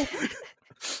roll.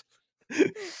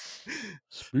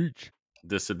 Speech.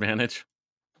 Disadvantage.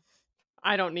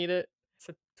 I don't need it. It's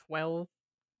a 12.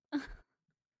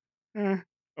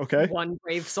 Okay. One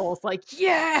brave soul's like,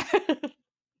 yeah.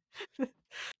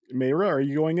 Mayra, are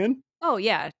you going in? Oh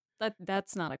yeah,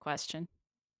 that's not a question.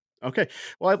 Okay.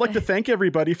 Well, I'd like to thank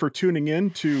everybody for tuning in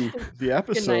to the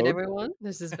episode. Good night, everyone.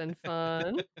 This has been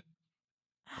fun.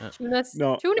 Tune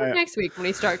in next week when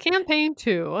we start campaign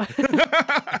 2.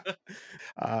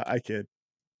 I kid.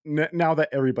 Now that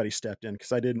everybody stepped in,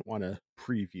 because I didn't want to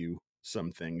preview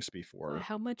some things before.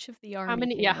 How much of the army? How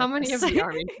many? came Yeah, with how many of us? the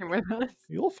army came with us?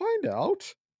 You'll find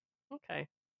out. Okay,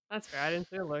 that's fair. I didn't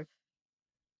see a look.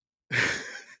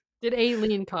 Did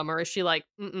Aileen come, or is she like,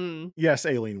 mm-mm? Yes,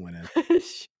 Aileen went in.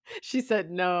 She said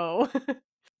no.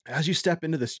 As you step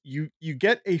into this, you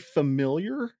get a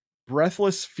familiar,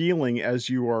 breathless feeling as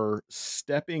you are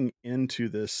stepping into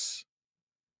this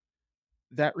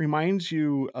that reminds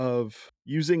you of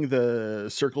using the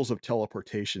circles of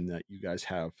teleportation that you guys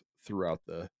have throughout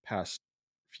the past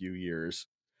few years.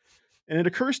 And it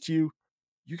occurs to you,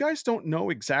 you guys don't know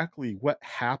exactly what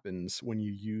happens when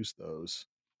you use those.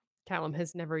 Callum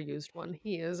has never used one.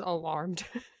 He is alarmed.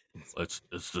 It's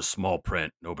the small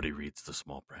print. Nobody reads the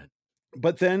small print.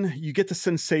 But then you get the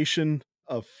sensation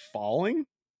of falling.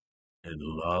 And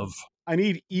love. I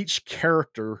need each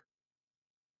character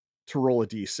to roll a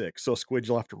d6. So Squid,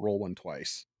 you'll have to roll one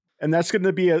twice. And that's going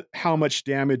to be how much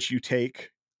damage you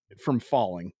take from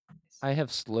falling. I have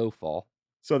slow fall.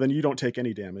 So then you don't take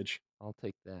any damage. I'll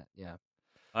take that. Yeah.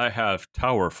 I have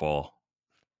tower fall.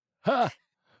 Ha!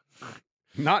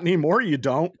 Not anymore, you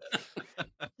don't.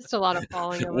 Just a lot of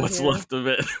falling over What's here. left of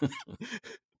it?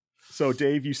 So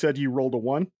Dave, you said you rolled a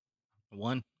 1?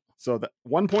 1. So that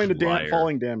 1 point of Liar.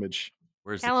 falling damage.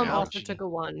 Where's Callum the also couch? took a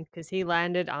 1 because he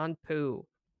landed on poo.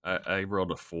 I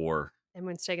rolled a 4.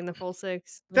 Everyone's taking the full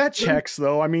 6. That checks,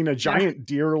 though. I mean, a giant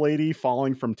deer lady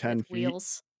falling from 10 With feet.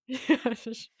 wheels.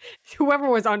 Whoever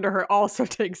was under her also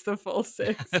takes the full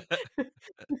 6.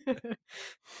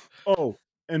 Oh,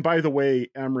 and by the way,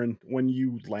 Emran, when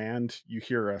you land, you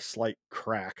hear a slight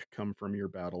crack come from your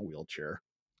battle wheelchair.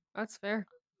 That's fair.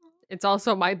 It's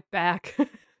also my back.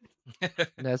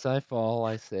 And as I fall,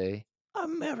 I say,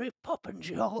 I'm Mary Poppins,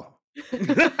 y'all.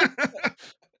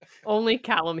 Only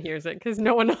Callum hears it because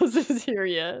no one else is here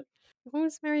yet.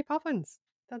 Who's Mary Poppins?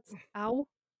 That's ow.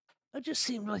 It just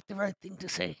seemed like the right thing to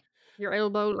say. Your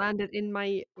elbow landed in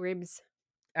my ribs.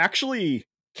 Actually,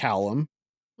 Callum,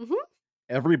 Mm-hmm.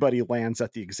 everybody lands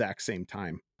at the exact same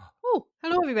time. Oh,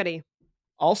 hello everybody.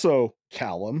 Also,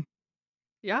 Callum,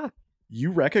 Yeah,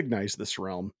 you recognize this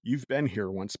realm. You've been here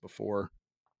once before.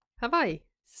 have I?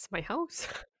 This is my house.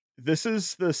 This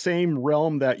is the same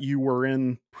realm that you were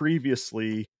in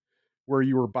previously, where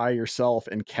you were by yourself,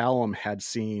 and Callum had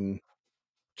seen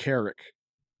Carrick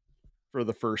for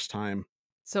the first time.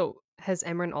 So, has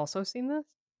Emran also seen this?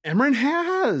 Emran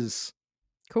has.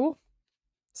 Cool.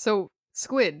 So,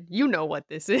 Squid, you know what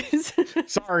this is.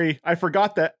 Sorry, I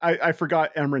forgot that. I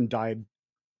forgot Emran died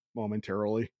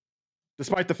momentarily,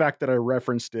 despite the fact that I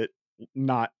referenced it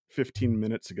not 15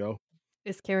 minutes ago.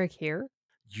 Is Carrick here?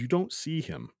 You don't see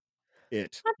him.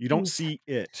 That You don't seems- see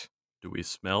it. Do we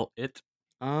smell it?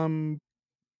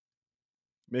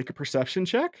 Make a perception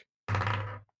check.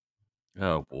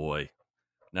 Oh boy.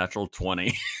 Natural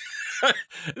 20.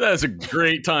 That's a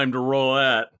great time to roll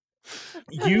that.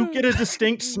 You get a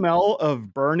distinct smell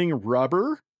of burning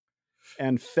rubber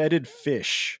and fetid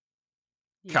fish.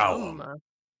 Callum. Yum.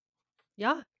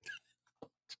 Yeah.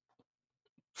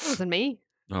 That wasn't me.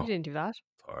 No. You didn't do that.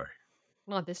 Sorry.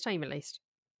 Not this time, at least.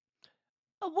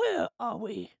 Where are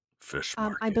we? Fish I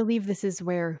market. believe this is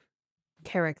where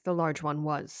Carrick, the large one,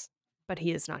 was, but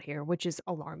he is not here, which is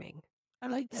alarming. I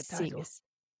like that Seeing title. as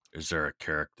Is there a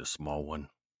Carrick, the small one?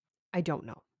 I don't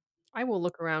know. I will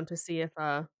look around to see if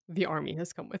the army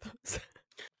has come with us.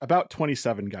 About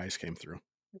 27 guys came through.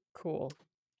 Cool.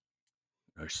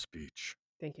 Nice speech.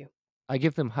 Thank you. I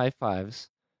give them high fives,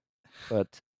 but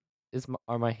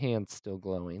are my hands still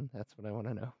glowing? That's what I want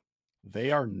to know.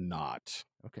 They are not.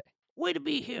 Okay. Way to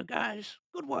be here, guys.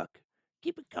 Good work.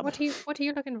 Keep it coming. What are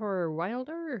you looking for,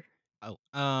 Wilder? Oh,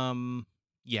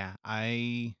 yeah,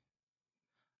 I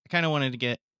kind of wanted to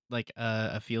get like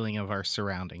a feeling of our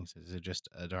surroundings. Is it just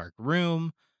a dark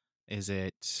room? Is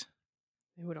it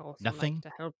I would also nothing? like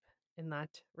to help in that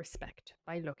respect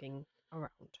by looking around.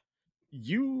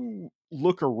 You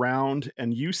look around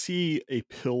and you see a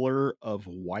pillar of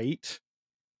white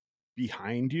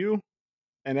behind you.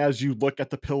 And as you look at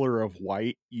the pillar of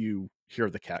white, you hear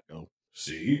the cat go.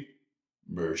 See?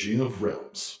 Merging of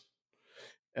realms.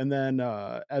 And then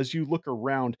as you look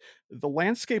around, the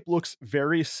landscape looks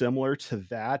very similar to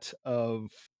that of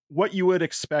what you would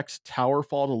expect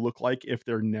Towerfall to look like if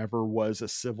there never was a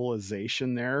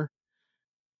civilization there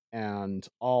and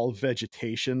all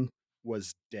vegetation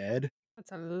was dead.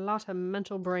 That's a lot of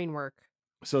mental brain work.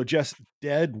 So just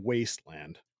dead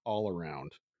wasteland all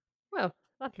around. Well,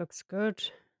 that looks good.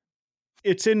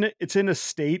 It's in a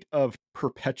state of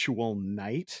perpetual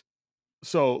night.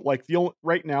 So like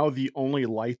right now the only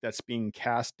light that's being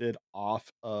casted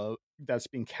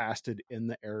in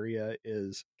the area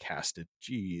is casted.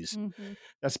 Jeez. Mm-hmm.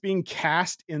 That's being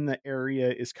cast in the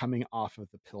area is coming off of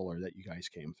the pillar that you guys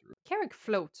came through. Carrick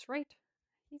floats, right?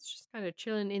 He's just kind of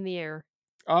chilling in the air.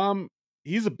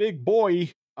 He's a big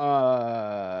boy.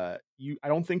 I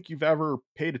don't think you've ever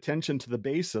paid attention to the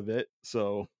base of it,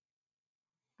 so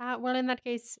Well, in that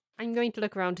case, I'm going to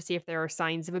look around to see if there are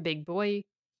signs of a big boy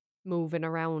moving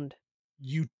around.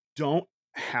 you don't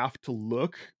have to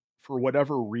look. For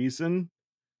whatever reason,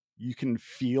 you can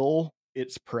feel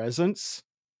its presence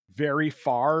very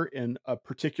far in a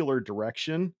particular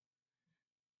direction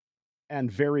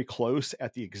and very close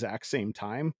at the exact same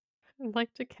time. I'd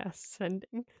like to cast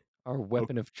sending. Our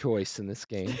weapon of choice in this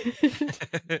game.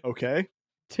 Okay.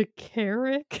 To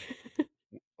Carrick?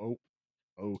 Oh,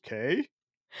 okay.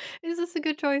 Is this a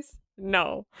good choice?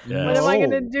 No. Yes. But am I going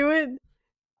to No. do it?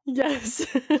 Yes.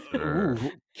 Sure.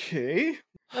 Okay.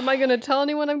 Am I going to tell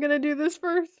anyone I'm going to do this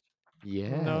first?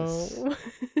 Yes. No.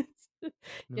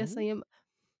 Yes, No? I am.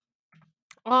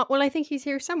 Well, I think he's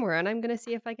here somewhere, and I'm going to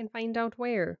see if I can find out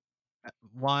where.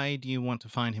 Why do you want to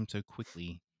find him so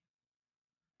quickly?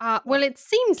 Well, it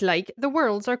seems like the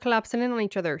worlds are collapsing in on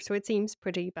each other, so it seems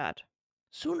pretty bad.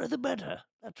 Sooner the better.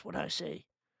 That's what I say.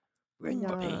 Bring the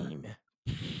Yeah. pain.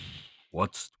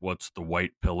 What's the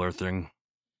white pillar thing?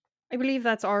 I believe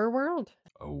that's our world.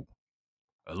 Oh.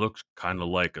 It looks kind of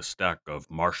like a stack of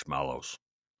marshmallows.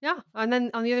 Yeah, and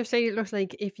then on the other side, it looks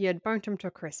like if you had burnt them to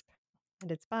a crisp,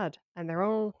 and it's bad, and they're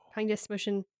all kind of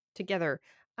smushing together.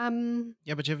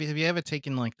 Yeah, but have you ever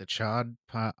taken like the charred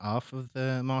part off of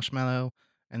the marshmallow,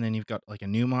 and then you've got like a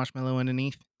new marshmallow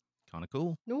underneath? Kind of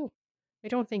cool, No, I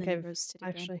don't think Then you I've roast it again.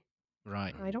 actually.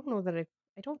 right? I don't know that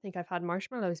I don't think I've had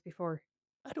marshmallows before.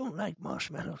 I don't like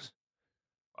marshmallows.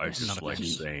 I They're just Not a like fan.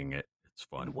 sticky saying it. It's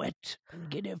and fun. wet and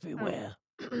get Um, everywhere.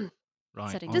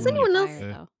 Right. Setting Does them on anyone else fire,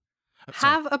 though.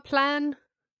 Sorry. have a plan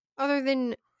other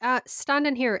than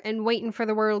standing here and waiting for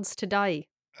the worlds to die?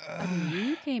 I mean,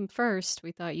 you came first.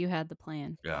 We thought you had the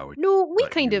plan. Yeah, we No, we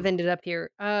let kind of you. ended up here.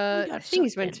 We got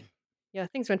Things sucked went, in. yeah,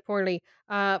 things went poorly.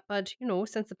 But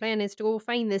since the plan is to go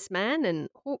find this man and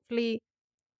hopefully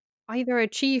either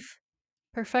achieve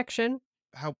perfection.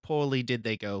 How poorly did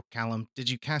they go, Callum? Did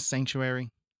you cast Sanctuary?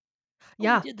 Oh, we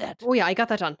Yeah. did that. Oh yeah, I got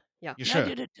that done. Yeah. You And I sure?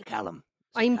 did it to Callum.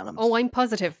 So I'm Callum's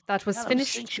positive that was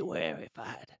finished.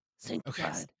 sanctuarified.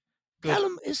 Sanctified. Good.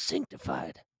 Callum is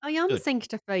sanctified. I am Good.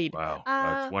 sanctified. Wow,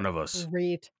 that's one of us.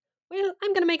 Great. Well,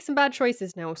 I'm gonna make some bad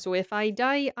choices now, so if I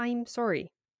die, I'm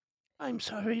sorry. I'm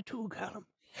sorry too, Callum.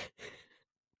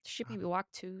 Should we walk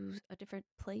to a different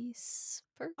place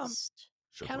first?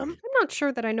 Should Callum? we? I'm not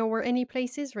sure that I know where any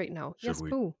place is right now. Should Yes, we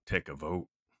Pooh. take a vote?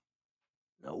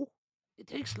 No. It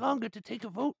takes longer to take a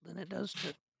vote than it does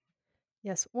to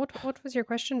Yes. What was your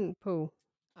question, Pooh?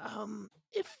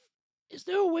 if is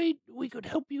there a way we could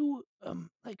help you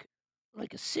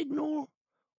like a signal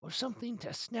or something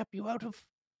to snap you out of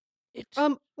it?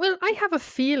 Well, I have a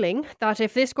feeling that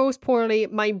if this goes poorly,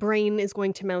 my brain is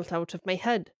going to melt out of my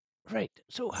head. Right.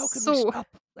 So how can we So stop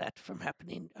that from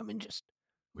happening? I mean just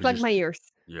We plug just, my ears.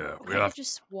 yeah, If we we have could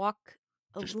just walk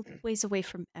a just little ways away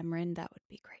from Emrin, that would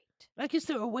be great. like is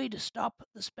there a way to stop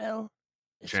the spell?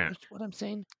 Chant. Is what I'm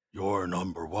saying. You're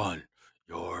number one.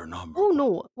 You're number Oh one.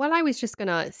 no. Well, I was just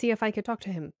gonna see if I could talk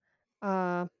to him.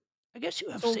 I guess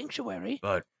you have So sanctuary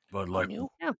But like, on you.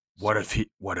 yeah. what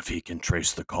if he can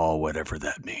trace the call, whatever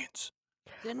that means?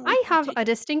 Then we I can have take a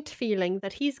distinct feeling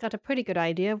that he's got a pretty good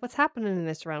idea of what's happening in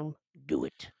this realm. do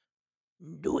it.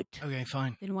 Do it. Okay,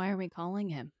 fine. Then why are we calling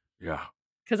him? Yeah.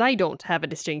 Because I don't have a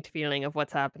distinct feeling of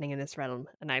what's happening in this realm,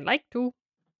 and I'd like to.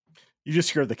 You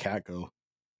just hear the cat go.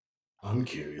 I'm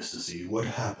curious to see what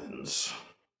happens.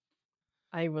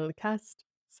 I will cast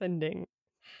sending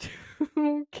to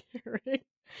Carrick.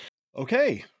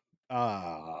 Okay.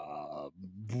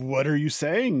 What are you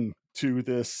saying to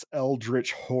this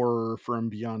eldritch horror from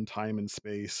beyond time and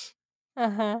space?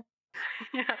 Uh-huh.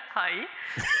 Hi.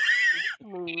 It's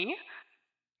me,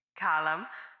 Callum.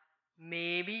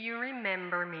 Maybe you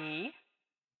remember me.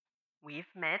 We've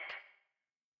met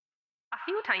a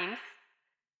few times,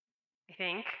 I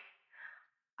think.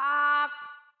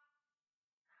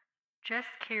 Just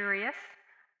curious.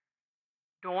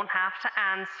 Don't have to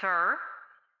answer.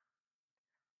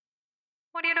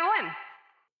 What are you doing?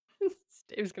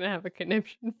 Steve's gonna have a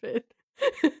conniption fit.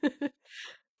 I'm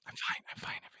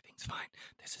fine. Everything's fine.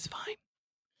 This is fine.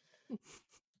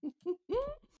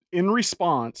 In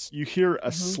response, you hear a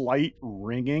Mhm. slight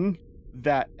ringing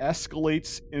that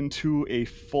escalates into a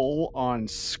full on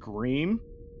scream.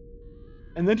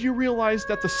 And then you realize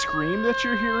that the scream that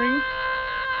you're hearing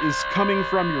is coming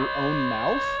from your own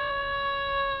mouth.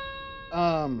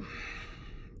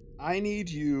 I need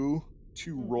you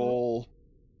to roll.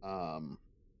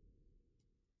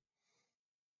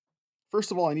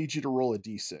 First of all, I need you to roll a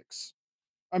d6.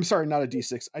 I'm sorry, not a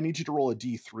d6. I need you to roll a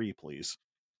d3, please.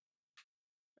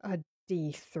 A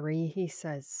D3, he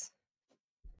says.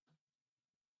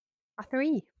 A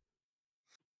 3.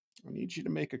 I need you to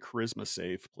make a charisma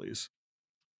save, please.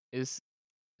 Is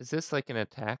this like an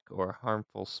attack or a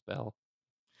harmful spell?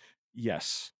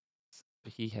 Yes.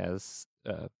 He has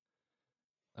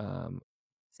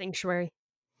Sanctuary.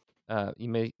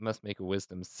 must make a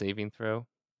wisdom saving throw.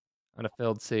 On a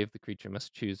failed save, the creature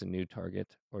must choose a new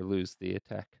target or lose the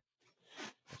attack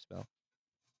or spell.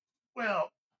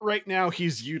 Well, right now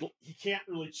he's not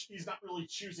really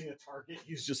choosing a target.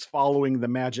 He's just following the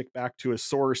magic back to his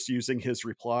source using his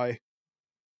reply.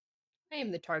 I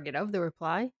am the target of the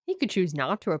reply. He could choose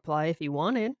not to reply if he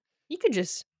wanted. He could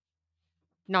just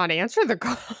not answer the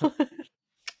call.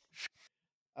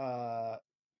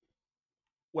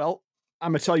 Well,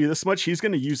 I'm gonna tell you this much. He's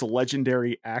gonna use a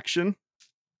legendary action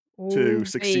to Oh,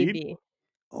 succeed. baby.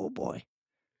 Oh boy.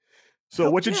 So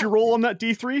Help what did you Jack. roll on that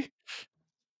D3?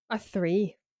 A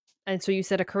 3. And so you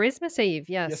said a charisma save,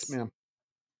 yes. Yes, ma'am.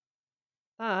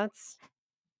 That's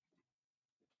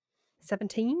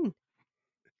 17.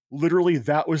 Literally,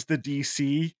 that was the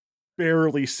DC,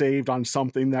 barely saved on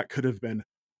something that could have been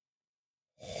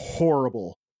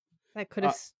horrible. That could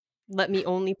have let me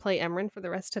only play Emran for the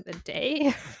rest of the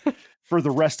day? For the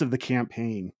rest of the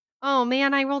campaign. Oh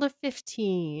man, I rolled a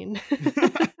 15.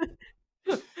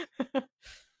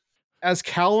 As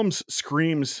Callum's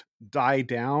screams die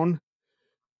down,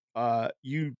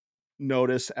 you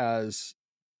notice as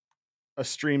a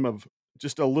stream of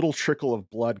just a little trickle of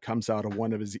blood comes out of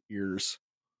one of his ears.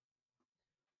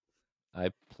 I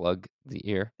plug the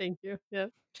ear. Thank you. Yeah.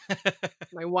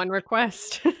 My one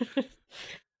request.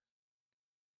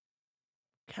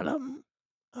 Callum,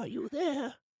 are you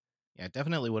there? Yeah,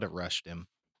 definitely would have rushed him.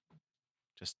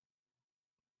 Just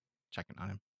checking on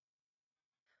him.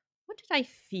 What did I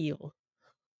feel?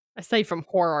 Aside from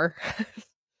horror.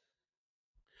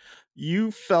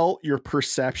 You felt your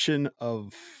perception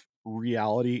of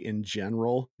reality in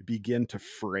general begin to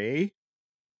fray.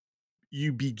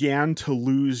 You began to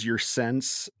lose your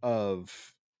sense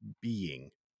of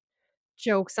being.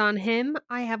 Joke's on him.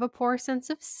 I have a poor sense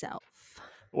of self.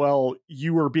 Well,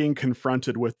 you were being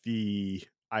confronted with the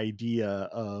idea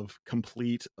of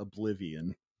complete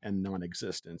oblivion and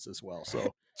non-existence as well.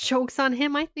 So Joke's on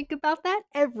him. I think about that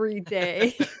every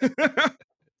day.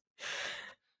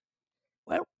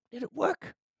 Well, did it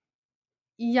work?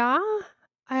 Yeah,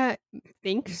 I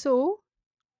think so.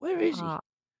 Where is he?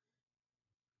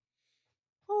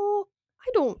 Oh,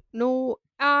 I don't know.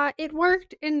 It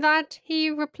worked in that he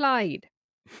replied.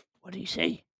 What did he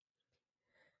say?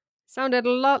 Sounded a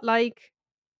lot like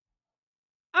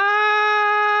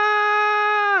ah.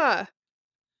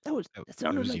 That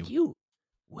sounded like you.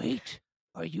 Wait,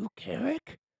 are you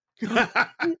Carrick?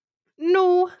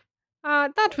 No,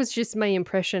 that was just my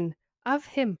impression of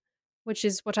him, which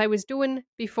is what I was doing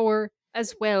before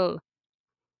as well.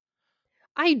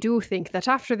 I do think that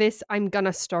after this, I'm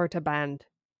gonna start a band.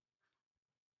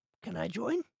 Can I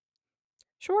join?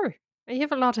 Sure, I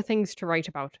have a lot of things to write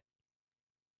about.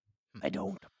 I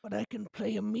don't, but I can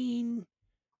play a mean.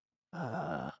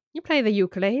 You play the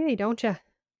ukulele, don't you?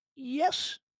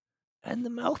 Yes, and the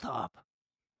mouth harp.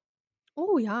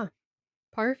 Oh, yeah.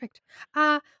 Perfect.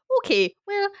 Okay,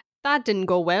 well, that didn't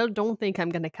go well. Don't think I'm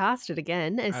gonna cast it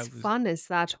again, as fun as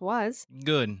that was.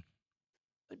 Good.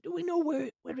 Do we know where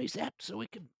he's at so we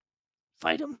can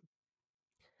fight him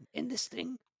in this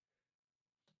thing?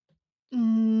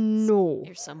 No.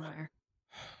 Here somewhere.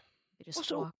 You just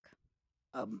Also, walk.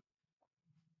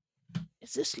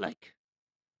 Is this like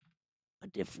a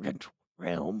different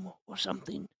realm or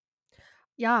something?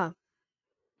 Yeah.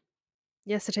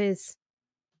 Yes, it is.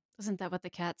 Isn't that what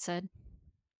the cat said?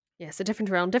 Yes, a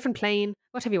different realm, different plane,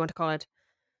 whatever you want to call it.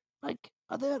 Like,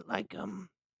 are there like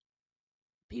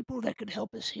people that could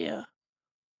help us here?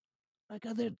 Like,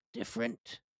 are there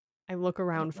different? I look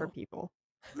around for people.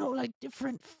 No, like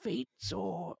different fates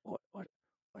or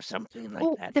something like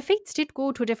Oh, that. the Fates did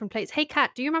go to a different place. Hey,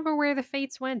 Kat, do you remember where the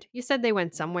Fates went? You said they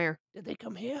went somewhere. Did they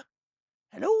come here?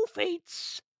 Hello,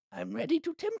 fates. I'm ready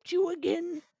to tempt you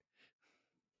again.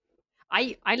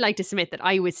 I'd like to submit that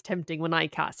I was tempting when I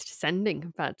cast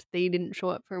Sending, but they didn't show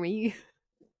up for me.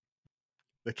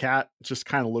 The cat just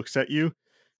kind of looks at you.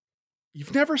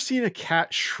 You've never seen a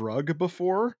cat shrug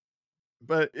before,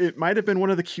 but it might have been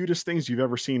one of the cutest things you've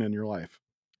ever seen in your life.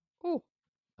 Oh.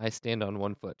 I stand on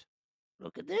one foot.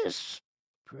 Look at this.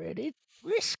 Pretty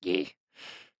risky.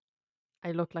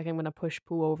 I look like I'm going to push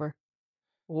Pooh over.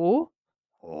 Oh?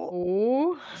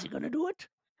 Oh. Is he going to do it?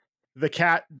 The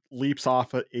cat leaps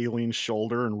off of Aileen's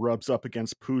shoulder and rubs up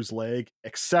against Pooh's leg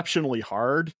exceptionally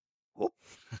hard. Oh.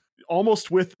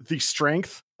 Almost with the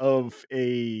strength of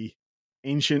a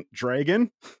ancient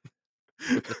dragon.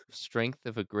 With the strength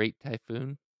of a great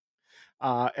typhoon.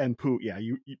 And Pooh, yeah,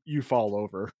 you fall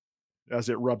over as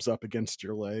it rubs up against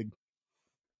your leg.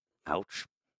 Ouch.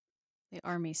 The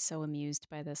army's so amused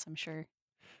by this, I'm sure.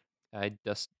 I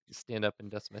stand up and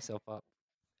dust myself up.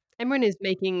 Emran is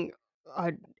making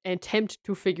an attempt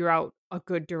to figure out a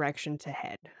good direction to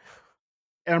head.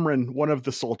 Emran, one of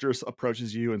the soldiers,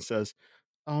 approaches you and says,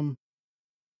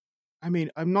 I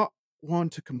mean, I'm not one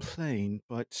to complain,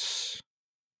 but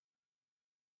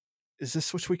is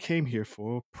this what we came here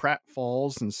for?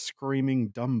 Pratfalls and screaming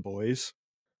dumb boys?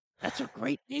 That's a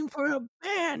great name for a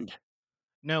band.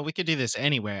 No, we could do this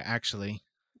anywhere, actually.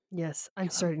 Yes, I'm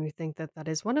starting to think that that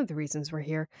is one of the reasons we're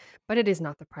here, but it is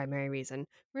not the primary reason.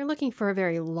 We're looking for a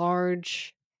very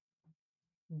large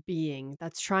being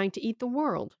that's trying to eat the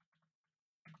world.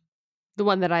 The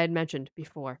one that I had mentioned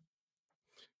before.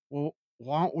 Well,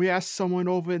 why don't we ask someone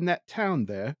over in that town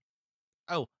there?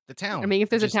 Oh, the town. I mean, if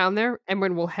there's a town there,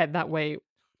 Emran will head that way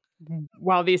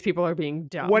while these people are being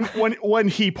dumb. When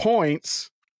he points,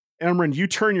 Emran, you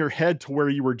turn your head to where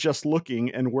you were just looking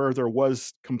and where there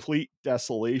was complete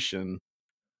desolation.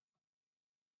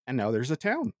 And now there's a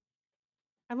town.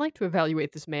 I'd like to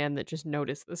evaluate this man that just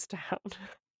noticed this town.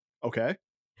 Okay.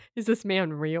 Is this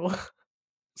man real?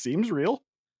 Seems real.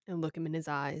 And look him in his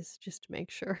eyes just to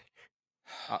make sure.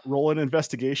 Roll an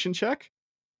investigation check.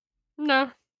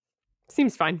 No,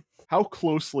 seems fine. How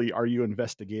closely are you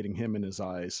investigating him in his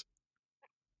eyes?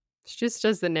 She just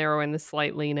does the narrow and the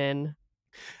slight lean in.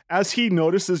 As he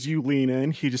notices you lean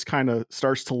in, he just kind of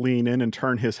starts to lean in and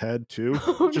turn his head too,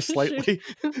 just slightly.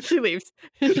 She leaves.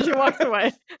 She walks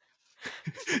away.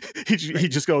 he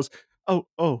just goes, "Oh,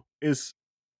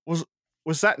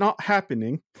 was that not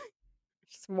happening?"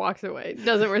 Just walks away.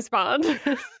 Doesn't respond.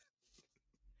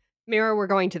 Mira, we're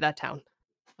going to that town.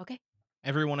 Okay.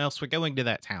 Everyone else, we're going to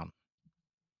that town.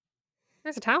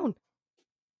 There's a town.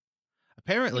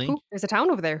 Apparently, Hey, Pooh, there's a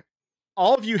town over there.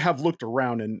 All of you have looked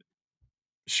around, and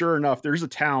sure enough, there's a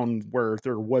town where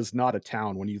there was not a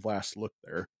town when you last looked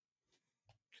there.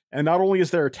 And not only is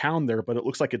there a town there, but it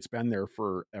looks like it's been there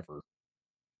forever.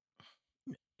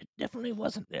 It definitely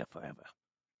wasn't there forever.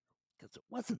 Because it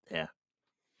wasn't there.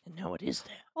 And now it is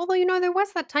there. Although, there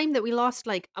was that time that we lost,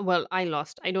 I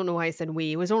lost. I don't know why I said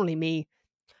we. It was only me.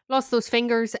 Lost those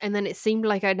fingers, and then it seemed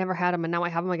like I'd never had them, and now I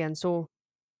have them again. So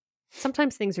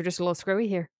sometimes things are just a little screwy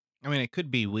here. I mean, it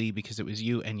could be we because it was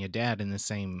you and your dad in the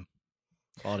same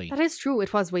body. That is true.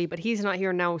 It was we, but he's not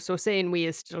here now, so saying we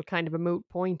is still kind of a moot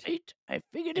point. Wait, I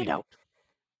figured it out.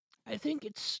 I think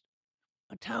it's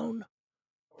a town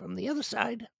from the other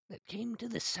side that came to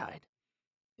this side.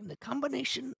 In the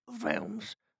combination of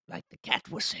realms, like the cat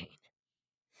was saying.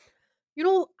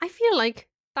 I feel like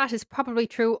that is probably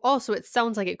true. Also, it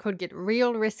sounds like it could get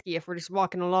real risky if we're just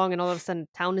walking along and all of a sudden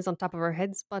town is on top of our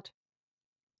heads, but...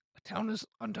 A town is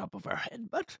on top of our head,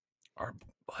 but... Our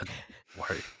butt?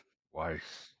 Why?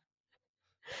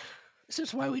 This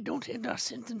is why we don't end our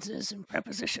sentences in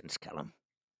prepositions, Callum.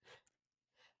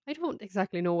 I don't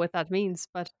exactly know what that means,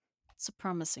 but... It's a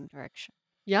promising direction.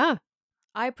 Yeah.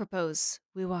 I propose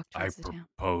we walk towards the town.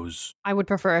 Propose. I would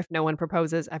prefer if no one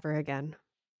proposes ever again.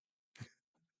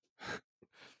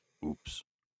 Oops.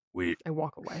 I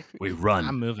walk away. We run.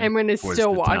 I'm moving. Emran is towards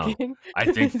still the town. walking. I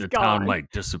think He's the gone. town might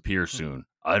disappear soon.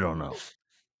 I don't know.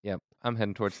 Yep, I'm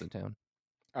heading towards the town.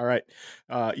 All right.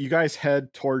 You guys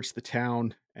head towards the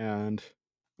town, and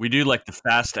We do like the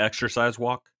fast exercise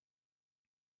walk.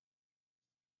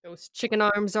 Those chicken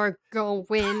arms are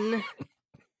going.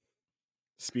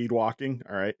 speed walking.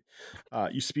 All right.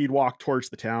 You speed walk towards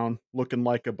the town, looking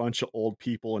like a bunch of old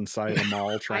people inside a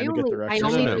mall trying to get their I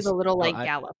exercise. only do the little No,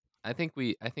 gallop. I think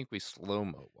we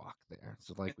slow-mo walk there.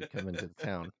 So like we come into the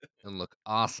town and look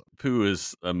awesome. Pooh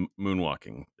is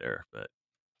moonwalking there, but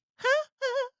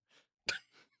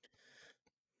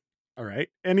All right.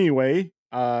 Anyway,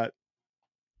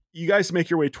 you guys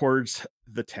make your way towards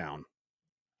the town.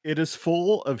 It is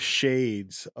full of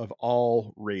shades of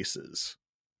all races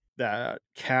that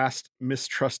cast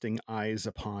mistrusting eyes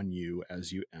upon you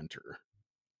as you enter.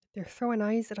 They're throwing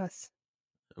eyes at us.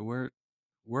 we're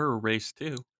a race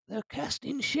too. They're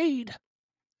casting shade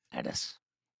at us.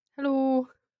 Hello.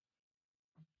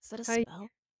 Is that a Hi. spell?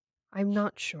 I'm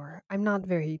not sure. I'm not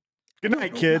very... Good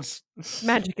night, kids.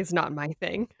 Magic is not my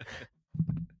thing.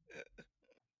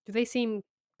 Do they seem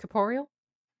corporeal?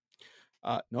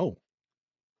 No.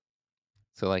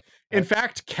 So like In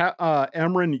fact,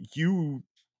 Emran, you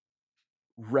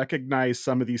recognize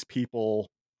some of these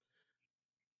people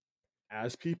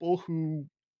as people who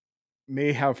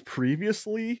may have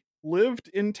previously lived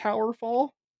in Towerfall.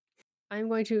 I'm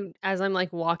going to, as I'm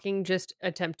walking, just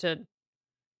attempt to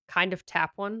kind of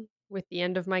tap one with the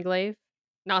end of my glaive.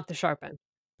 Not the sharp end.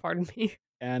 Pardon me.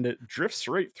 And it drifts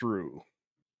right through.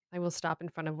 I will stop in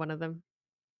front of one of them.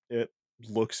 It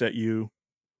looks at you.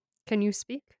 Can you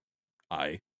speak?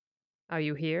 Are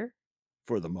you here?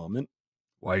 For the moment.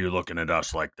 Why are you looking at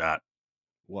us like that?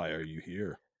 Why are you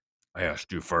here? I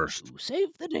asked you first. To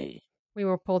save the day. We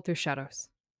were pulled through shadows.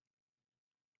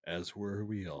 As were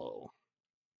we all.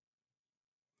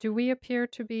 Do we appear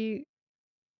to be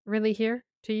really here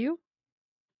to you?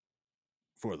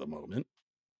 For the moment.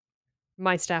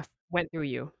 My staff went through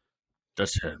you.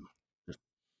 Just hit him.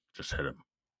 Just hit him.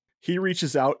 He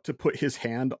reaches out to put his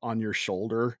hand on your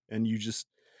shoulder, and you just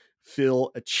feel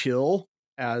a chill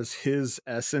as his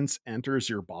essence enters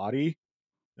your body.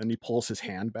 Then he pulls his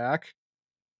hand back.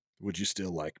 Would you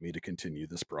still like me to continue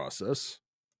this process?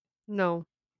 No.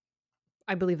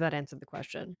 I believe that answered the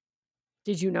question.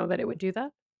 Did you know that it would do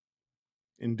that?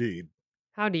 Indeed.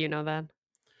 How do you know that?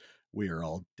 We are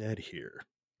all dead here,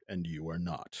 and you are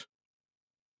not.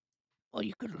 Well,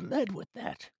 you could have led with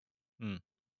that.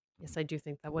 Yes, I do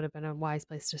think that would have been a wise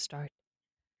place to start.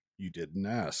 You didn't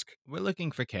ask. We're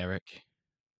looking for Carrick.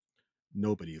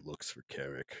 Nobody looks for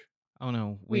Carrick. Oh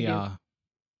no, We we do. are.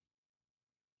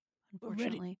 We're ready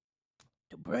Unfortunately.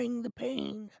 to bring the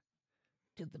pain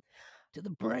to the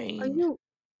brain.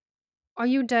 Are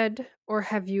you dead, or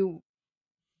have you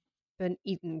been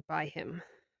eaten by him?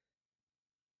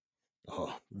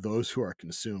 Oh, those who are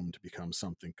consumed become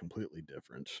something completely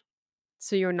different.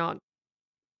 So you're not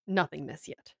nothingness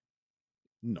yet.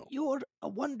 No. You're a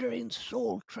wandering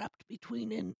soul trapped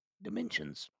between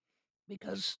dimensions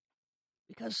because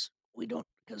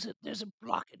there's a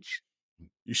blockage.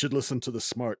 You should listen to the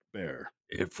smart bear.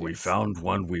 If we Yes. found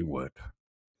one, we would.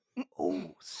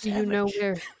 Oh, Do you know savage.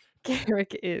 where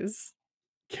Garrick is?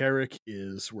 Carrick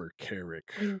is where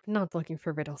Carrick. I'm not looking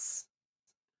for riddles.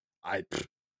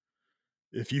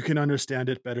 If you can understand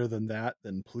it better than that,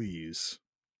 then please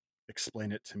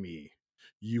explain it to me.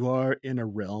 You are in a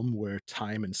realm where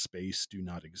time and space do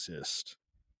not exist.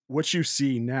 What you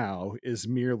see now is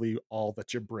merely all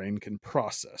that your brain can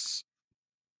process.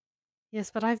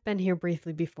 Yes, but I've been here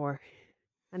briefly before,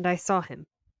 and I saw him.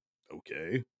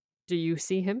 Okay, Do you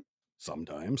see him?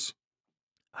 sometimes.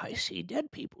 I see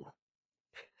dead people.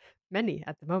 Many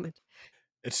at the moment.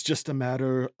 It's just a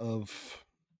matter of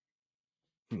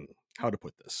how to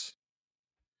put this.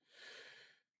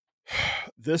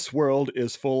 This world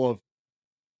is full of,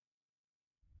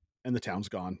 and the town's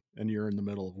gone, and you're in the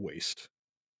middle of waste.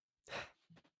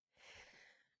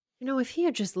 You know, if he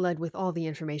had just led with all the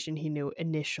information he knew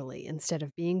initially instead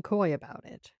of being coy about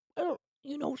it. Well,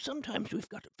 sometimes we've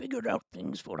got to figure out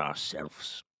things for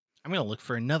ourselves. I'm gonna look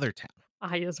for another town.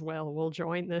 I as well will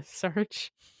join this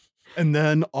search. And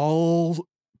then all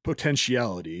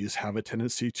potentialities have a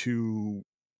tendency to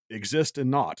exist and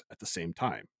not at the same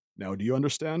time. Now, do you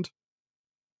understand?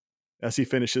 As he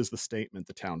finishes the statement,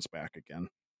 the town's back again.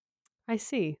 I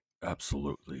see.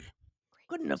 Absolutely.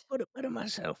 Couldn't have put it better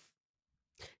myself.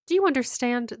 Do you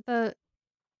understand the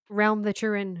realm that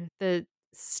you're in? The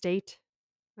state,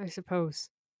 I suppose.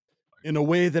 In a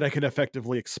way that I can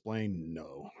effectively explain,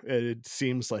 no. It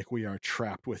seems like we are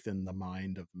trapped within the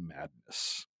mind of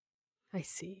madness. I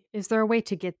see. Is there a way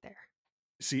to get there?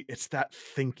 See, it's that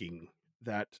thinking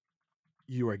that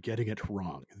you are getting it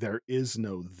wrong. There is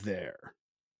no there.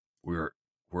 We're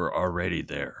already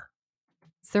there.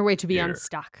 Is there a way to be Here.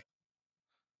 unstuck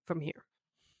from here?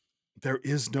 There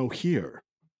is no here.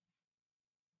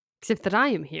 Except that I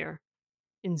am here.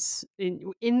 In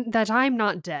that I'm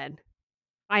not dead.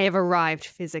 I have arrived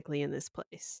physically in this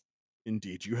place.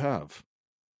 Indeed, you have.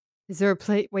 Is there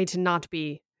a way to not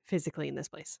be physically in this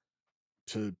place?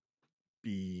 To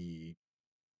be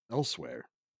elsewhere,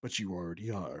 but you already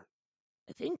are.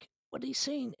 I think what he's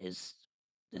saying is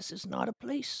this is not a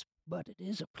place, but it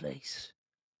is a place.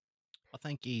 I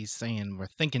think he's saying we're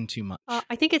thinking too much.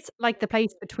 I think it's like the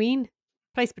place between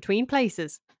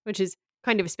places, which is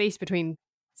kind of a space between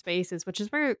spaces, which is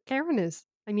where Karen is.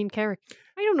 I mean, Carrick.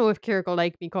 I don't know if Carrick will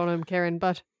like me calling him Karen,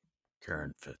 but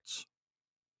Karen fits.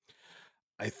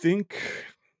 I think,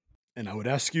 and I would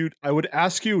ask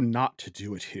you not to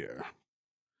do it here.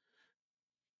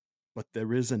 But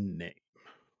there is a name,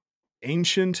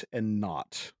 ancient and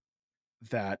not,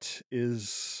 that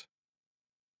is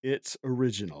its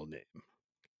original name.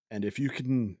 And if you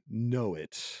can know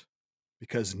it,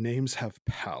 because names have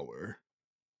power,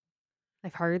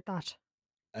 I've heard that.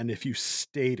 and if you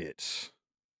state it,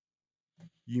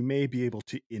 you may be able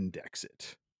to index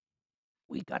it.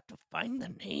 We got to find the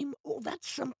name. Oh, that's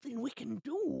something we can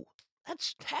do.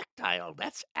 That's tactile.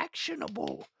 That's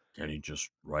actionable. Can you just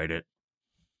write it?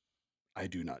 I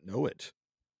do not know it.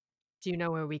 Do you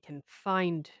know where we can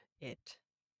find it?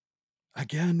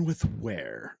 Again, with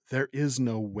where? There is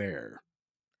no where.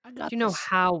 I got Do you know this.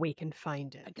 how we can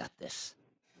find it? I got this.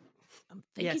 I'm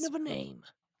thinking Yes. of a name.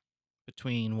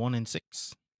 Between 1 and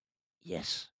 6.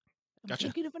 Yes. I'm Gotcha.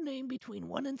 thinking of a name between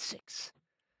 1 and 6.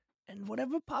 And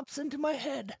whatever pops into my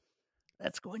head,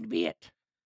 that's going to be it.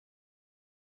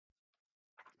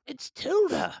 It's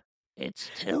Tilda. It's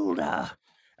Tilda.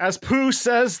 As Pooh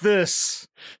says this,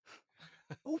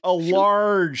 Oh, a shoot.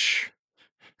 large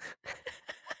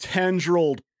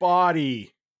tendrilled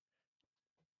body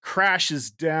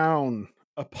crashes down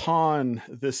upon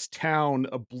this town,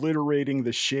 obliterating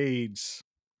the shades.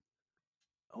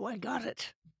 Oh, I got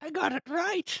it. I got it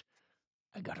right.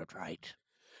 I got it right.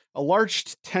 A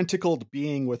large tentacled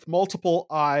being with multiple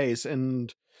eyes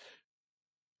and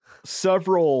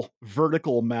several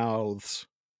vertical mouths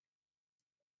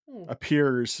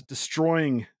appears,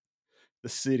 destroying the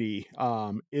city.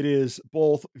 It is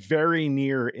both very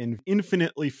near and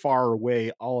infinitely far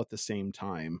away, all at the same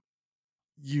time.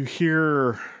 You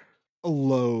hear a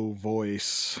low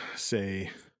voice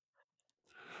say,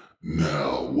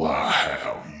 Now why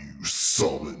have you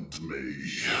summoned me?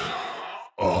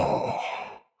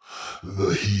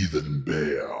 the heathen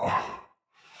bear,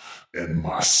 and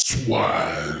my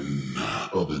swine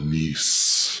of a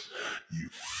niece, you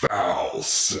foul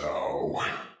sow.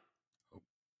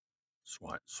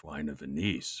 Swine of a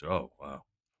niece. Oh, wow.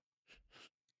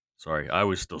 Sorry, I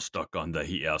was still stuck on the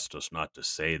he asked us not to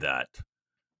say that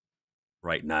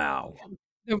right now.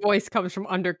 The voice comes from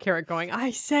under Carrot going,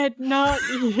 I said not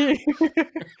you.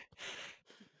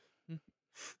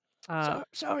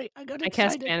 Sorry, I got I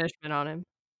cast excited. banishment on him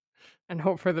and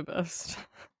hope for the best.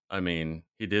 I mean,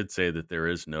 he did say that there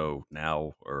is no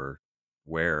now or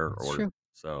where It's or true.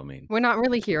 so. I mean, We're not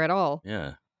really here at all.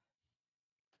 yeah.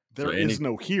 There is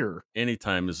no here.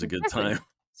 Anytime is a good Exactly. time.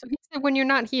 So he said when you're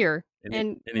not here, and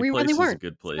Any we place really is weren't. a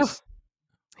good So place.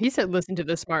 he said listen to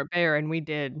the smart bear, and we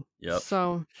did. Yep.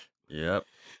 So Yep.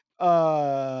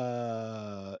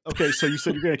 Okay, so you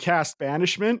said you're gonna cast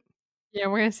banishment. yeah,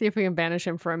 we're gonna see if we can banish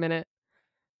him for a minute.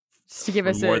 Just to give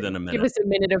For us more a than a give minute. us a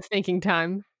minute of thinking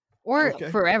time. Or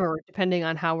Okay. forever, depending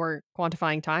on how we're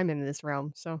quantifying time in this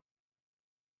realm. So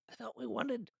I thought we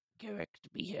wanted Garrick to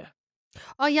be here.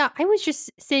 oh yeah, I was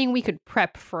just saying we could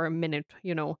prep for a minute,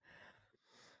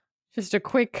 just a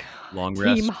quick Long team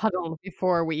rest. huddle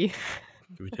before we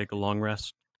Can we take a long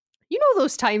rest? You know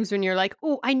those times when you're like,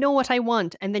 "Oh, I know what I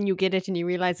want," and then you get it and you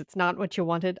realize it's not what you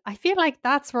wanted? I feel like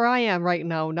that's where I am right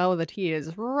now that he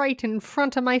is right in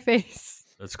front of my face.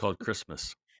 That's called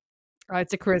Christmas.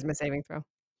 It's a charisma saving throw.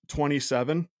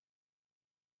 27.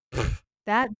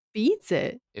 That beats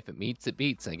it. If it meets, it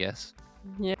beats, I guess.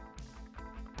 Yeah.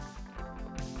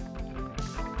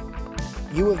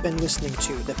 You have been listening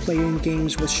to the Playing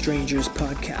Games with Strangers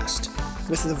podcast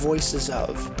with the voices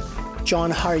of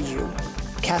John Haryu,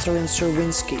 Catherine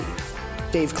Serwinski,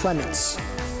 Dave Clements,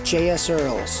 J.S.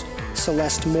 Earls,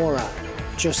 Celeste Mora,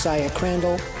 Josiah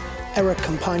Crandall, Eric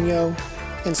Campagno,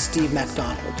 and Steve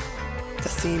MacDonald. The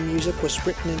theme music was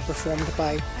written and performed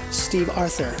by Steve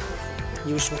Arthur,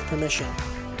 used with permission.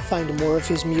 Find more of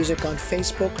his music on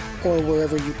Facebook or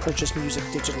wherever you purchase music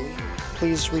digitally.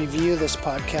 Please review this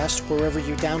podcast wherever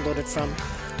you download it from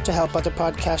to help other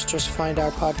podcasters find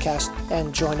our podcast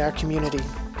and join our community.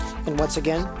 And once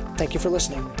again, thank you for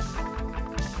listening.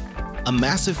 A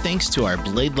massive thanks to our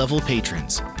Blade Level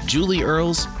patrons, Julie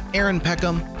Earls, Aaron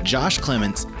Peckham, Josh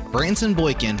Clements, Branson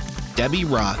Boykin, Debbie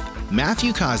Roth,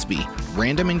 Matthew Cosby,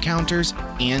 Random Encounters,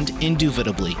 and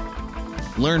Indubitably.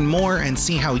 Learn more and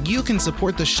see how you can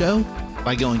support the show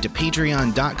by going to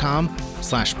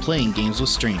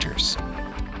patreon.com/playinggameswithstrangers.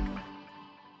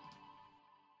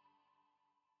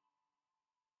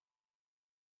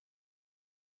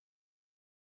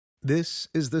 This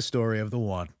is the story of the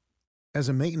one. As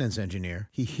a maintenance engineer,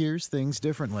 he hears things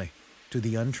differently. To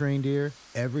the untrained ear,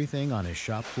 everything on his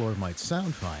shop floor might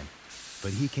sound fine,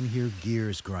 but he can hear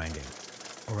gears grinding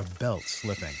or a belt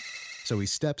slipping. So he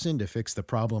steps in to fix the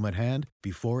problem at hand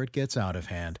before it gets out of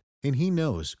hand. And he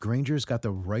knows Granger's got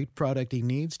the right product he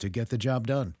needs to get the job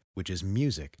done, which is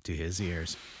music to his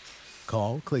ears.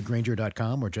 Call, click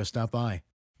Granger.com, or just stop by.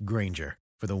 Granger,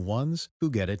 for the ones who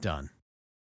get it done.